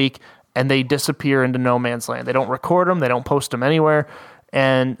every week, and they disappear into no man's land. They don't record them. They don't post them anywhere.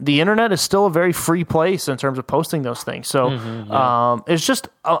 And the internet is still a very free place in terms of posting those things. So it's just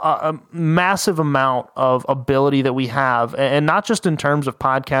a massive amount of ability that we have, and not just in terms of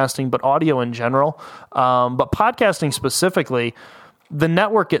podcasting, but audio in general. But podcasting specifically, the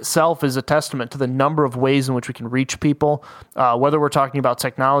network itself is a testament to the number of ways in which we can reach people, whether we're talking about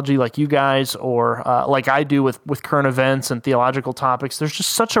technology like you guys or like I do with current events and theological topics. There's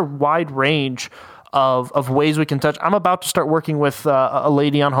just such a wide range of ways we can touch. I'm about to start working with a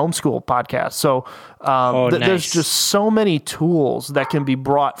lady on homeschool podcast. So nice. There's just so many tools that can be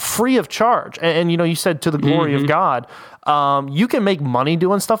brought free of charge. And you said to the glory of God, you can make money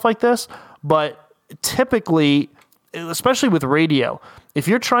doing stuff like this, but typically, especially with radio, if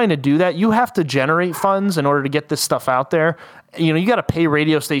you're trying to do that, you have to generate funds in order to get this stuff out there. You got to pay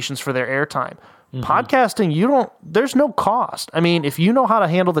radio stations for their airtime. Podcasting, there's no cost. I mean, if you know how to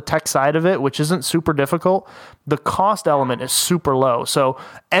handle the tech side of it, which isn't super difficult, the cost element is super low. So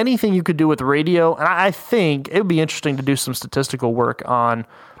anything you could do with radio, and I think it would be interesting to do some statistical work on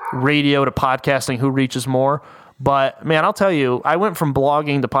radio to podcasting, who reaches more. But man, I'll tell you, I went from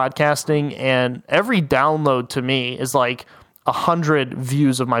blogging to podcasting, and every download to me is like 100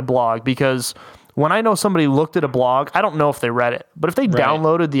 views of my blog, because when I know somebody looked at a blog, I don't know if they read it, but if they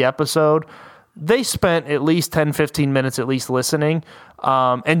downloaded the episode, they spent at least 10, 15 minutes at least listening.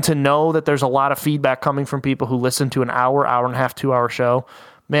 And to know that there's a lot of feedback coming from people who listen to an hour and a half, 2-hour show,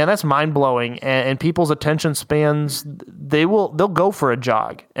 man, that's mind blowing. And people's attention spans, they'll go for a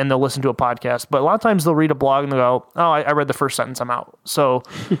jog and they'll listen to a podcast. But a lot of times they'll read a blog and they'll go, "Oh, I read the first sentence, I'm out." So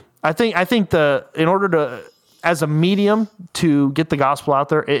I think in order to, as a medium to get the gospel out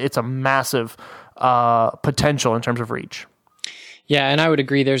there, it's a massive potential in terms of reach. Yeah, and I would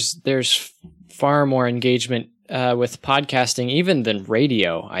agree. There's far more engagement with podcasting even than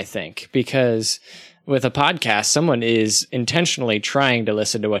radio, I think, because with a podcast, someone is intentionally trying to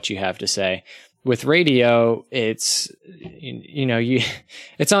listen to what you have to say. With radio, it's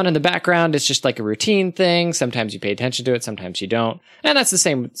it's on in the background. It's just like a routine thing. Sometimes you pay attention to it, sometimes you don't, and that's the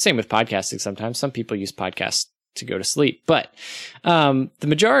same with podcasting. Sometimes some people use podcasts to go to sleep, but the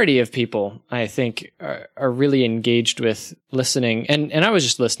majority of people, I think, are really engaged with listening. And I was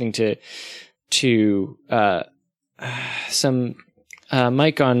just listening to some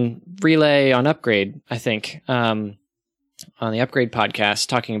Mike on Relay on Upgrade, I think, on the Upgrade podcast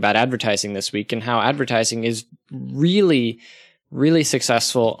talking about advertising this week and how advertising is really, really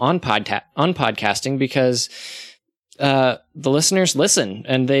successful on podcasting because the listeners listen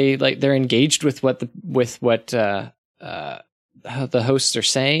and they're engaged with what the hosts are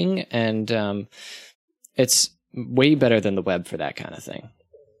saying, and it's way better than the web for that kind of thing.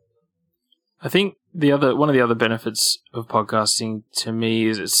 I think one of the other benefits of podcasting to me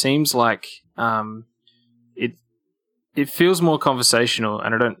is it seems like it feels more conversational,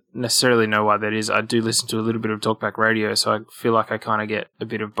 and I don't necessarily know why that is. I do listen to a little bit of Talkback Radio, so I feel like I kind of get a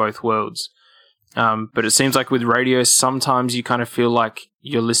bit of both worlds. But it seems like with radio, sometimes you kind of feel like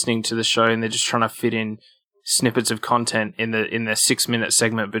you're listening to the show and they're just trying to fit in snippets of content in their 6-minute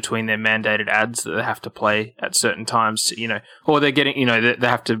segment between their mandated ads that they have to play at certain times to, or they're getting,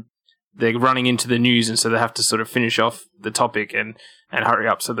 they're running into the news, and so they have to sort of finish off the topic and hurry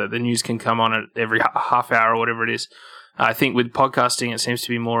up so that the news can come on at every half hour or whatever it is. I think with podcasting, it seems to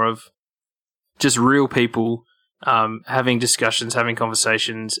be more of just real people having discussions, having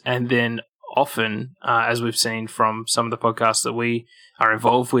conversations, and then often, as we've seen from some of the podcasts that we are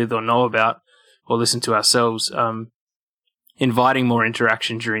involved with or know about or listen to ourselves, inviting more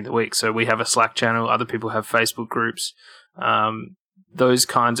interaction during the week. So we have a Slack channel, other people have Facebook groups, those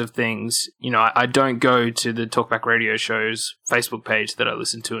kinds of things. I don't go to the Talkback Radio show's Facebook page that I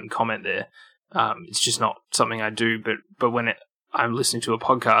listen to and comment there. It's just not something I do. But when I'm listening to a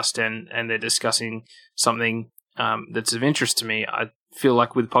podcast and they're discussing something that's of interest to me, I feel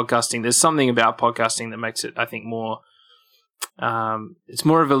like with podcasting, there's something about podcasting that makes it, I think, more. It's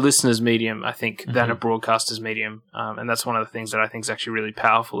more of a listener's medium, I think, than a broadcaster's medium, and that's one of the things that I think is actually really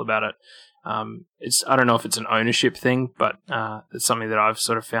powerful about it. I don't know if it's an ownership thing, but it's something that I've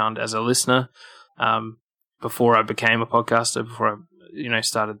sort of found as a listener before I became a podcaster, before I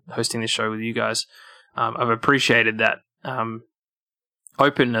started hosting this show with you guys. I've appreciated that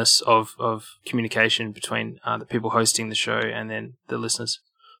openness of communication between the people hosting the show and then the listeners.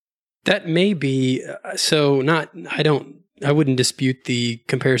 That may be I wouldn't dispute the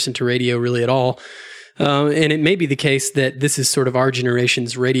comparison to radio really at all. And it may be the case that this is sort of our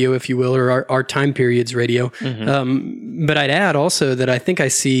generation's radio, if you will, or our time period's radio. Mm-hmm. But I'd add also that I think I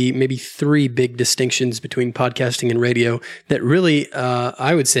see maybe 3 big distinctions between podcasting and radio that really,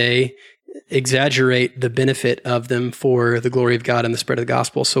 I would say, exaggerate the benefit of them for the glory of God and the spread of the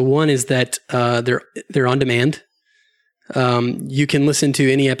gospel. So one is that they're on demand. You can listen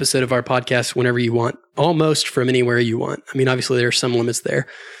to any episode of our podcast whenever you want, almost from anywhere you want. I mean, obviously there are some limits there.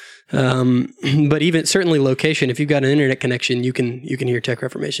 But even certainly location, if you've got an internet connection, you can hear Tech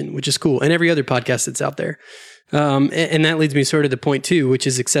Reformation, which is cool. And every other podcast that's out there. And that leads me sort of to point 2, which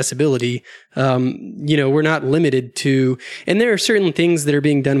is accessibility. We're not limited to, and there are certain things that are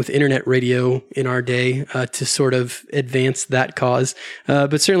being done with internet radio in our day, to sort of advance that cause.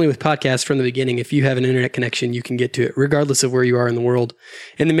 But certainly with podcasts from the beginning, if you have an internet connection, you can get to it regardless of where you are in the world.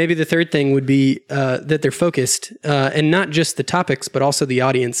 And then maybe the third thing would be, that they're focused, and not just the topics, but also the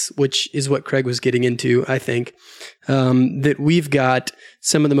audience, which is what Craig was getting into, I think. That we've got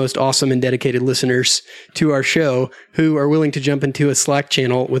some of the most awesome and dedicated listeners to our show who are willing to jump into a Slack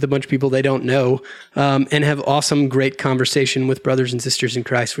channel with a bunch of people they don't know, and have awesome, great conversation with brothers and sisters in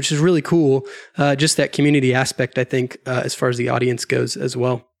Christ, which is really cool. Just that community aspect, I think, as far as the audience goes as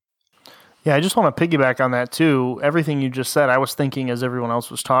well. Yeah, I just want to piggyback on that too. Everything you just said, I was thinking as everyone else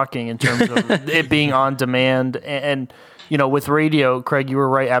was talking in terms of it being on demand. And, with radio, Craig, you were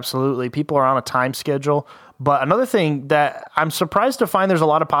right, absolutely. People are on a time schedule. But another thing that I'm surprised to find, there's a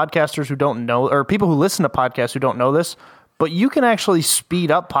lot of podcasters who don't know, or people who listen to podcasts who don't know this, but you can actually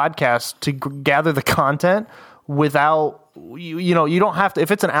speed up podcasts to gather the content without, you don't have to, if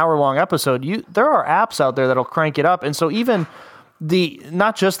it's an hour-long episode, there are apps out there that'll crank it up. And so even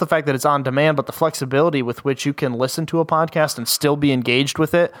not just the fact that it's on demand, but the flexibility with which you can listen to a podcast and still be engaged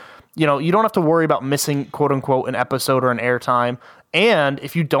with it. You don't have to worry about missing, quote unquote, an episode or an airtime. And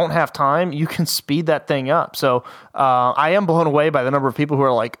if you don't have time, you can speed that thing up. So I am blown away by the number of people who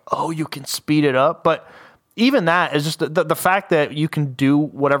are like, oh, you can speed it up. But even that is just the fact that you can do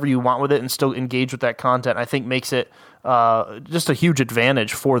whatever you want with it and still engage with that content, I think makes it just a huge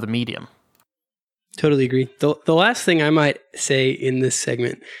advantage for the medium. Totally agree. The last thing I might say in this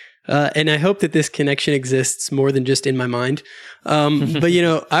segment, and I hope that this connection exists more than just in my mind. But,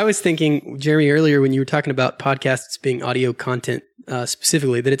 I was thinking, Jeremy, earlier when you were talking about podcasts being audio content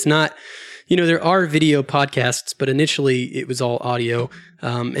specifically, that it's not, there are video podcasts, but initially it was all audio.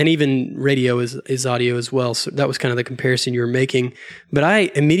 And even radio is audio as well. So that was kind of the comparison you were making. But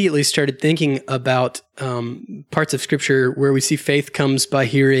I immediately started thinking about parts of Scripture where we see faith comes by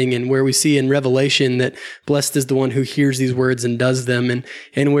hearing, and where we see in Revelation that blessed is the one who hears these words and does them,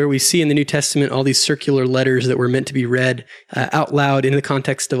 and where we see in the New Testament all these circular letters that were meant to be read out loud in the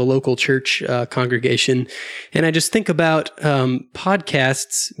context of a local church congregation. And I just think about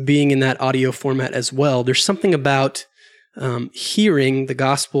podcasts being in that audio format as well. There's something about hearing the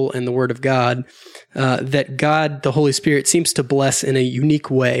gospel and the word of God that God, the Holy Spirit, seems to bless in a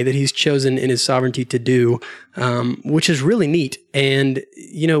unique way that he's chosen in his sovereignty to do, which is really neat. And,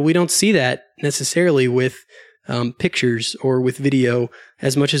 we don't see that necessarily with pictures or with video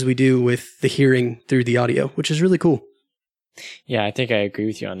as much as we do with the hearing through the audio, which is really cool. Yeah, I think I agree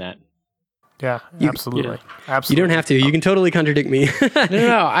with you on that. Yeah, absolutely. Absolutely. You don't have to. You can totally contradict me.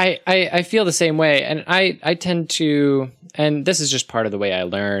 No, I feel the same way. And I tend to, and this is just part of the way I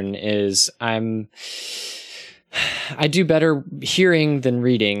learn, is I do better hearing than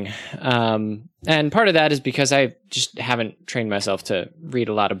reading. And part of that is because I just haven't trained myself to read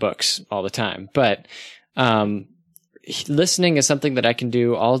a lot of books all the time. But listening is something that I can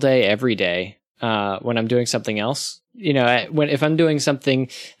do all day, every day, when I'm doing something else. If I'm doing something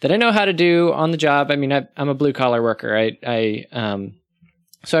that I know how to do on the job. I mean, I'm a blue collar worker.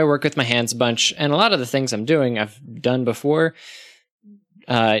 So I work with my hands a bunch, and a lot of the things I'm doing I've done before.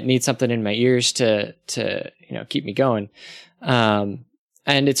 Need something in my ears to keep me going. And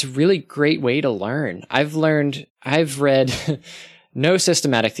it's a really great way to learn. I've read no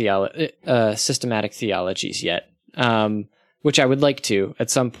systematic theologies yet, which I would like to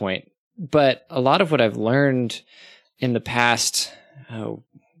at some point. But a lot of what I've learned in the past,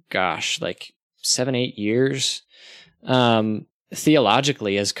 like 7-8 years,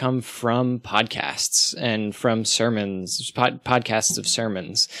 theologically has come from podcasts and from sermons, podcasts of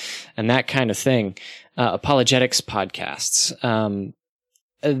sermons and that kind of thing, apologetics podcasts.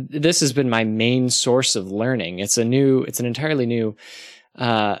 This has been my main source of learning. It's an entirely new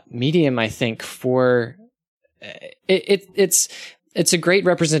medium, I think, for it's a great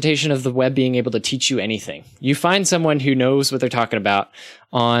representation of the web being able to teach you anything. You find someone who knows what they're talking about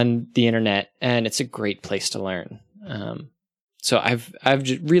on the internet, and it's a great place to learn. So I've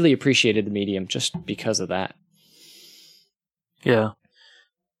really appreciated the medium just because of that. Yeah,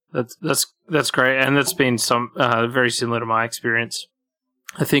 that's great, and that's been very similar to my experience.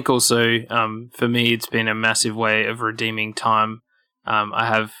 I think also for me, it's been a massive way of redeeming time. I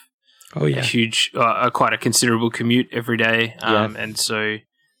have a huge, quite a considerable commute every day. And so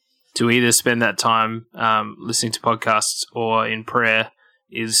to either spend that time listening to podcasts or in prayer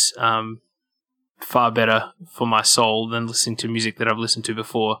is far better for my soul than listening to music that I've listened to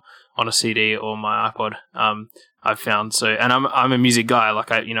before on a CD or my iPod. I've found so, and I'm a music guy.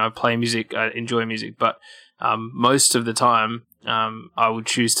 Like I play music, I enjoy music, but most of the time I would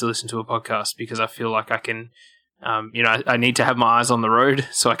choose to listen to a podcast because I feel like I can. I need to have my eyes on the road,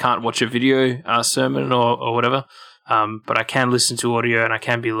 so I can't watch a video sermon or whatever. But I can listen to audio, and I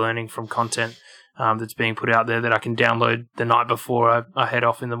can be learning from content that's being put out there that I can download the night before I head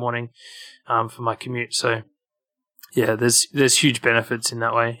off in the morning for my commute. So, yeah, there's huge benefits in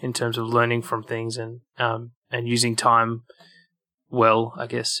that way in terms of learning from things and using time well, I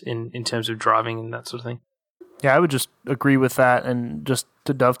guess, in terms of driving and that sort of thing. Yeah, I would just agree with that. And just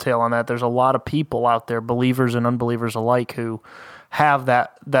to dovetail on that, there's a lot of people out there, believers and unbelievers alike, who have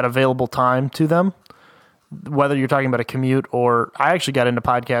that available time to them, whether you're talking about a commute or I actually got into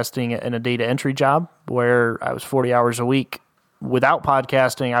podcasting in a data entry job where I was 40 hours a week. Without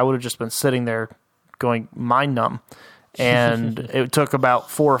podcasting, I would have just been sitting there going mind numb. And it took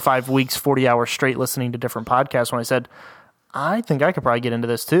about 4 or 5 weeks, 40 hours straight listening to different podcasts when I said, I think I could probably get into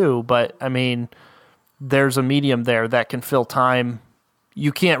this too. But I mean, there's a medium there that can fill time.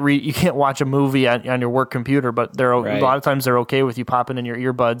 You can't watch a movie on your work computer, but a lot of times they're okay with you popping in your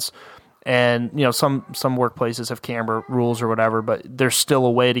earbuds. And some workplaces have camera rules or whatever, but there's still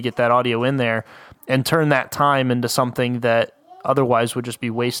a way to get that audio in there and turn that time into something that otherwise would just be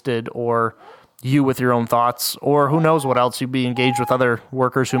wasted, or you with your own thoughts, or who knows what else, you'd be engaged with other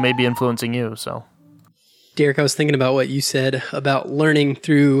workers who may be influencing you. So, Derek, I was thinking about what you said about learning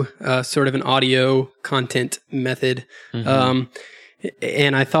through sort of an audio content method. Mm-hmm.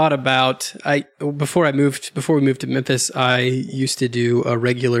 And I thought about, before we moved to Memphis, I used to do a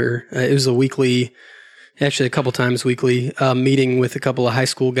regular, it was a weekly, actually a couple times weekly, meeting with a couple of high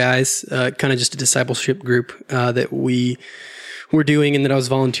school guys, kind of just a discipleship group that we were doing and that I was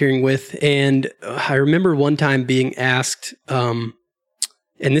volunteering with. And I remember one time being asked,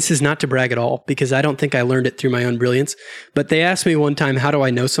 and this is not to brag at all because I don't think I learned it through my own brilliance, but they asked me one time, how do I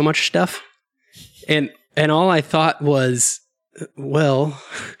know so much stuff? And all I thought was, well,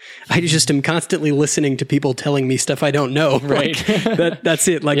 I just am constantly listening to people telling me stuff I don't know. Right. That's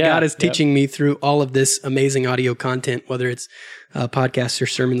it. Like, Yeah, God is teaching me through all of this amazing audio content, whether it's podcasts or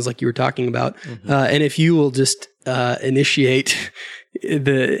sermons like you were talking about. And if you will just initiate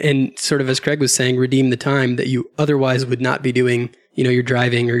and sort of, as Craig was saying, redeem the time that you otherwise would not be doing, you're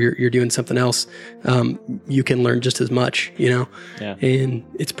driving or you're doing something else, you can learn just as much, Yeah. And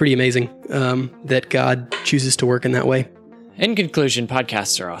it's pretty amazing that God chooses to work in that way. In conclusion,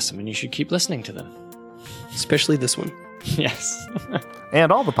 podcasts are awesome and you should keep listening to them. Especially this one. Yes.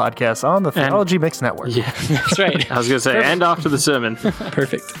 And all the podcasts on the Theology Mix Network. Yeah, That's right. I was going to say, and after the sermon.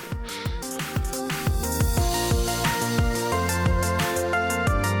 Perfect.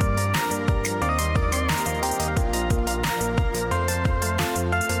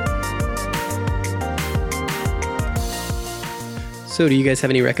 So, do you guys have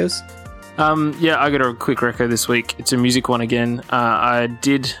any recos? Yeah, I got a quick reco this week. It's a music one again. I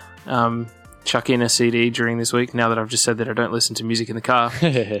did chuck in a CD during this week. Now that I've just said that I don't listen to music in the car,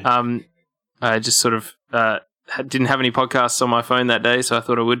 I just sort of didn't have any podcasts on my phone that day, so I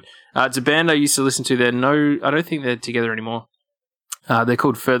thought I would. It's a band I used to listen to. I don't think they're together anymore. They're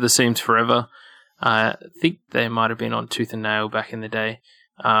called Further Seems Forever. I think they might have been on Tooth and Nail back in the day.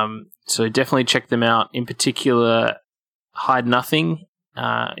 So definitely check them out. In particular, Hide Nothing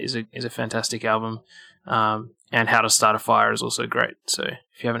is a fantastic album, and How to Start a Fire is also great. So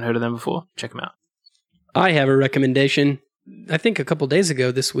if you haven't heard of them before, check them out. I have a recommendation. I think a couple days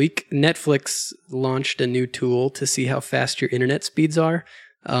ago this week, Netflix launched a new tool to see how fast your internet speeds are,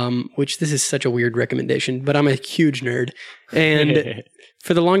 which this is such a weird recommendation, but I'm a huge nerd. And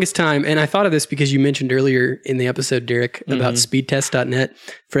for the longest time, and I thought of this because you mentioned earlier in the episode, Derek, about speedtest.net.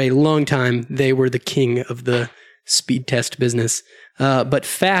 For a long time, they were the king of the speed test business. But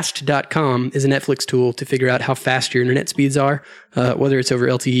fast.com is a Netflix tool to figure out how fast your internet speeds are, whether it's over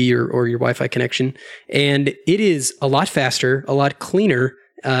LTE or your Wi-Fi connection. And it is a lot faster, a lot cleaner,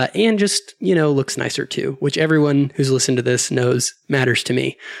 and just, looks nicer too, which everyone who's listened to this knows matters to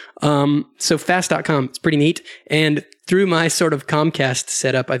me. So fast.com, it's pretty neat. And through my sort of Comcast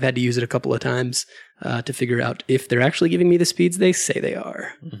setup, I've had to use it a couple of times to figure out if they're actually giving me the speeds they say they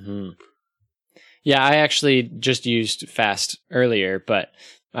are. Mm-hmm. Yeah, I actually just used Fast earlier, but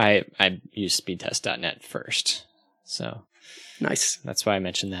I used speedtest.net first. So nice. That's why I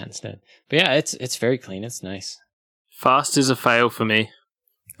mentioned that instead. But yeah, it's very clean. It's nice. Fast is a fail for me.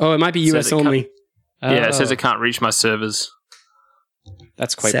 Oh, it might be US only. Yeah, it says it can't reach my servers.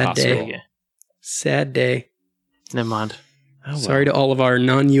 That's quite Sad possible. Day. Sad day. Never mind. Oh, well. Sorry to all of our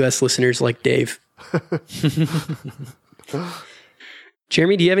non-US listeners like Dave.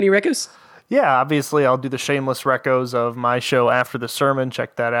 Jeremy, do you have any recos? Yeah, obviously I'll do the shameless recos of my show After the Sermon.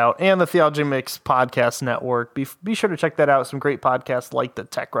 Check that out. And the Theology Mix Podcast Network. Be sure to check that out. Some great podcasts like the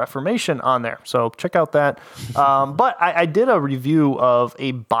Tech Reformation on there. So check out that. But I did a review of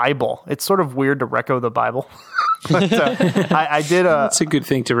a Bible. It's sort of weird to reco the Bible. But I did a... That's a good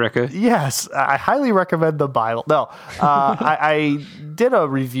thing to reco. Yes, I highly recommend the Bible. No, I did a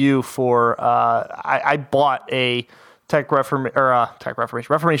review for... I bought a...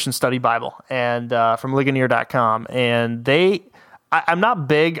 Reformation Study Bible and from Ligonier.com, and I'm not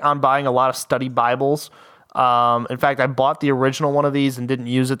big on buying a lot of study Bibles. In fact, I bought the original one of these and didn't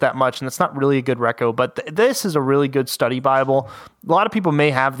use it that much, and it's not really a good reco, but this is a really good study Bible. A lot of people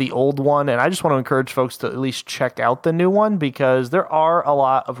may have the old one, and I just want to encourage folks to at least check out the new one because there are a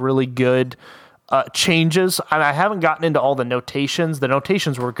lot of really good changes, and I haven't gotten into all the notations. The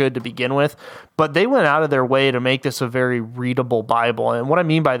notations were good to begin with, but they went out of their way to make this a very readable Bible. And what I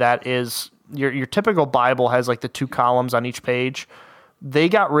mean by that is your typical Bible has like the 2 columns on each page. They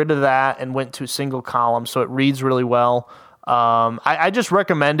got rid of that and went to single column, so it reads really well. I just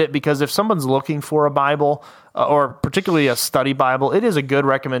recommend it because if someone's looking for a Bible, or particularly a study Bible, it is a good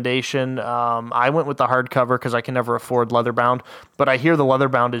recommendation. I went with the hardcover because I can never afford leatherbound, but I hear the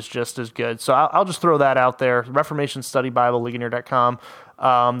leatherbound is just as good. So I'll just throw that out there. Reformation Study Bible, Ligonier.com.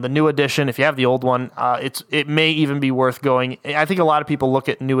 The new edition, if you have the old one, it may even be worth going. I think a lot of people look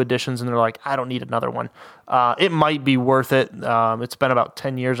at new editions and they're like, I don't need another one. It might be worth it. It's been about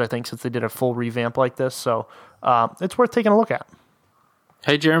 10 years, I think, since they did a full revamp like this. So it's worth taking a look at.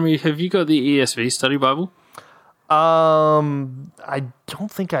 Hey, Jeremy, have you got the ESV Study Bible? I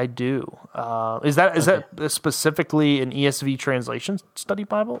don't think I do. Is that specifically an ESV translation study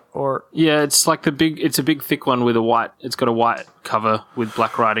Bible or? Yeah, it's like it's a big thick one with it's got a white cover with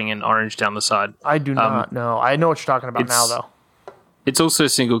black writing and orange down the side. I do not know. I know what you're talking about now though. It's also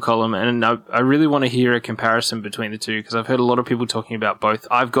single column, and I really want to hear a comparison between the two because I've heard a lot of people talking about both.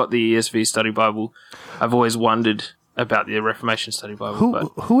 I've got the ESV Study Bible. I've always wondered about the Reformation Study Bible.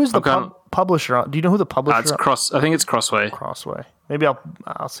 Who is the publisher? Do you know who the publisher is? I think it's Crossway. Crossway. Maybe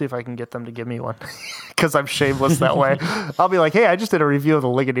I'll see if I can get them to give me one because I'm shameless that way. I'll be like, hey, I just did a review of the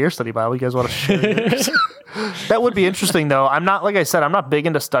Ligonier Study Bible. You guys want to share yours? That would be interesting, though. I'm not, like I said, I'm not big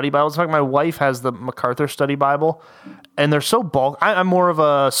into study Bibles. In fact, my wife has the MacArthur Study Bible, and they're so bulk. I'm more of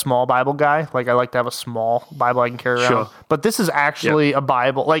a small Bible guy. Like, I like to have a small Bible I can carry around. Sure. But this is actually a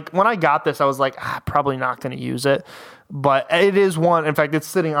Bible. Like, when I got this, I was like, probably not going to use it. But it is one. In fact, it's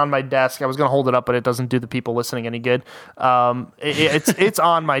sitting on my desk. I was going to hold it up, but it doesn't do the people listening any good. It's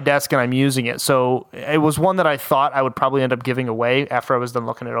on my desk, and I'm using it. So it was one that I thought I would probably end up giving away after I was done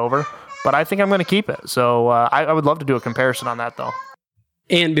looking it over. But I think I'm going to keep it. So I would love to do a comparison on that, though.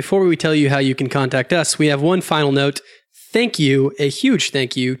 And before we tell you how you can contact us, we have one final note. Thank you, a huge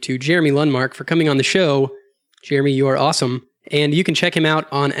thank you to Jeremy Lundmark for coming on the show. Jeremy, you are awesome. And you can check him out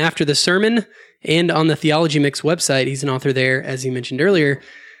on After the Sermon and on the Theology Mix website. He's an author there, as he mentioned earlier.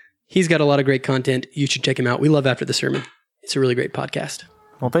 He's got a lot of great content. You should check him out. We love After the Sermon. It's a really great podcast.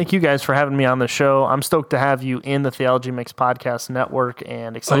 Well, thank you guys for having me on the show. I'm stoked to have you in the Theology Mix Podcast Network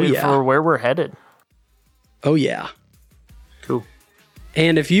and excited for where we're headed. Oh, yeah. Cool.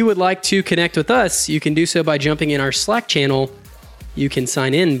 And if you would like to connect with us, you can do so by jumping in our Slack channel. You can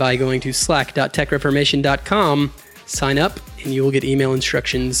sign in by going to slack.techreformation.com, sign up, and you will get email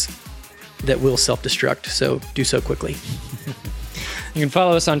instructions that will self-destruct. So do so quickly. You can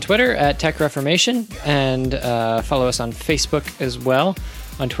follow us on Twitter at Tech Reformation and follow us on Facebook as well.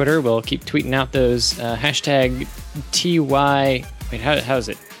 On Twitter, we'll keep tweeting out those hashtag TY... Wait, how is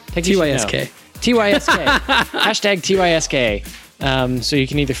it? TYSK. TYSK. Hashtag TYSK. So you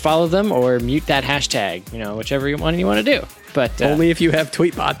can either follow them or mute that hashtag, whichever one you want to do. But only if you have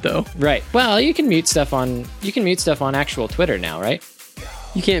Tweetbot, though. Right. Well, you can mute stuff on actual Twitter now, right?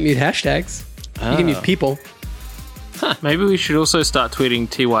 You can't mute hashtags. You can mute people. Huh. Maybe we should also start tweeting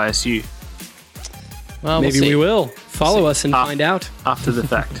TYSU. Well, maybe we will. Follow us and find out. After the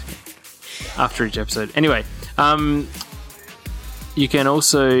fact. After each episode. Anyway, you can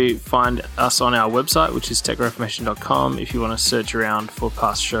also find us on our website, which is techreformation.com. If you want to search around for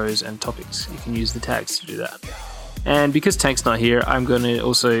past shows and topics, you can use the tags to do that. And because Tank's not here, I'm going to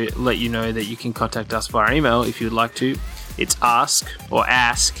also let you know that you can contact us via email if you'd like to. It's ask,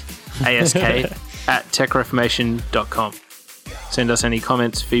 ASK, at techreformation.com. Send us any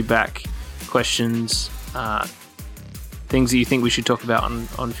comments, feedback, questions, things that you think we should talk about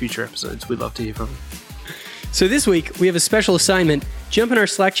on future episodes. We'd love to hear from you. So this week, we have a special assignment. Jump in our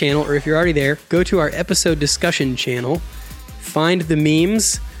Slack channel, or if you're already there, go to our episode discussion channel, find the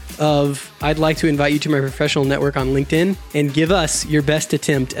memes of I'd like to invite you to my professional network on LinkedIn, and give us your best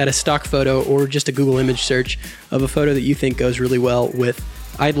attempt at a stock photo or just a Google image search of a photo that you think goes really well with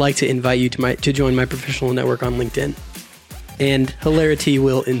I'd like to invite you to join my professional network on LinkedIn. And hilarity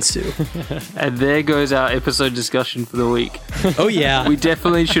will ensue. And there goes our episode discussion for the week. Oh, yeah. We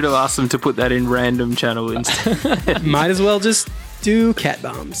definitely should have asked them to put that in random channel instead. Might as well just do cat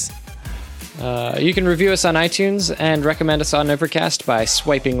bombs. You can review us on iTunes and recommend us on Overcast by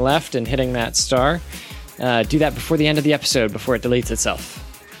swiping left and hitting that star. Do that before the end of the episode, before it deletes itself.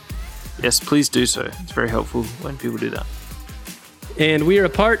 Yes, please do so. It's very helpful when people do that. And we are a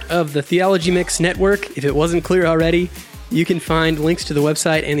part of the Theology Mix Network. If it wasn't clear already, you can find links to the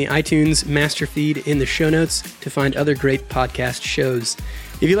website and the iTunes master feed in the show notes to find other great podcast shows.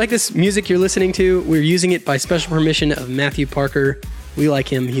 If you like this music you're listening to, we're using it by special permission of Matthew Parker. We like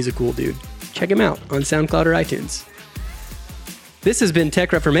him. He's a cool dude. Check him out on SoundCloud or iTunes. This has been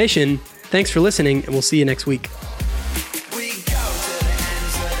Tech Reformation. Thanks for listening, and we'll see you next week.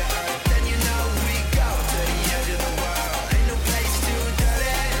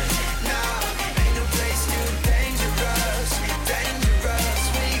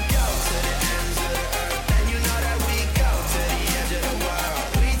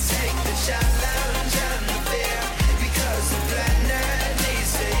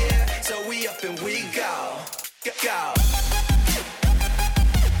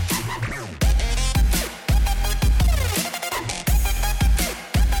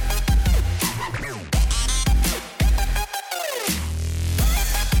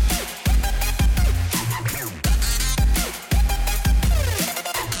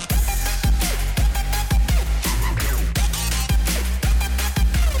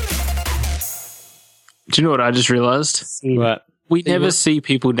 Do you know what I just realized? What? We never see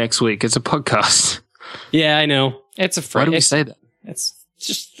people next week. It's a podcast. Yeah, I know. It's a Why do we say that? It's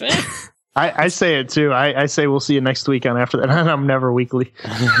just I say it too. I say we'll see you next week on After That. And I'm never weekly.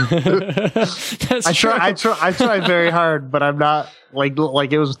 That's true. I try very hard, but I'm not like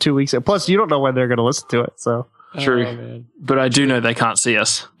it was 2 weeks ago. Plus, you don't know when they're going to listen to it. So True. But I do know they can't see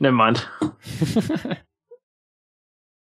us. Never mind.